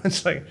today. You know,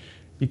 it's like,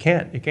 you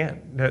can't.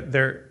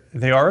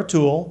 They are a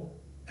tool,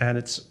 and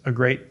it's a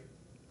great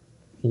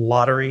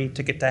lottery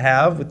ticket to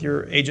have with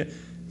your agent.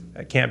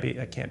 That can't be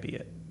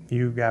it.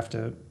 You have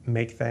to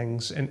make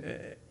things, and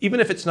even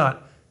if it's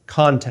not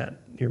content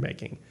you're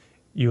making,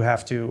 you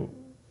have to,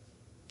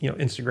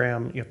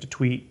 Instagram, you have to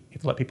tweet, you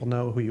have to let people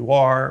know who you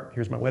are.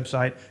 Here's my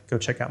website. Go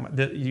check out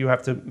you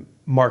have to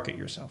market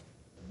yourself.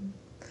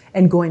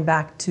 And going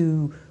back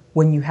to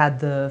when you had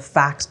the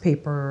fax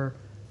paper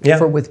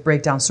with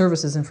breakdown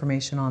services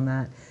information on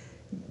that,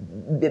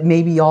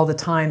 maybe all the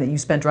time that you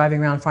spent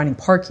driving around finding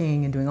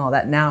parking and doing all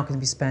that now can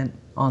be spent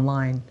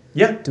online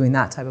doing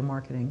that type of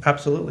marketing.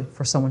 Absolutely.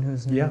 For someone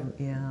who's new.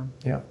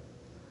 Yeah.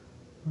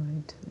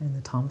 Right. And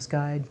the Thomas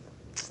Guide,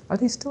 are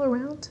they still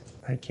around?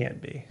 I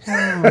can't be.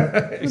 Oh.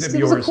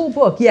 It was a cool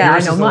book. Yeah, I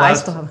know. I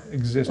still have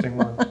existing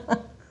one.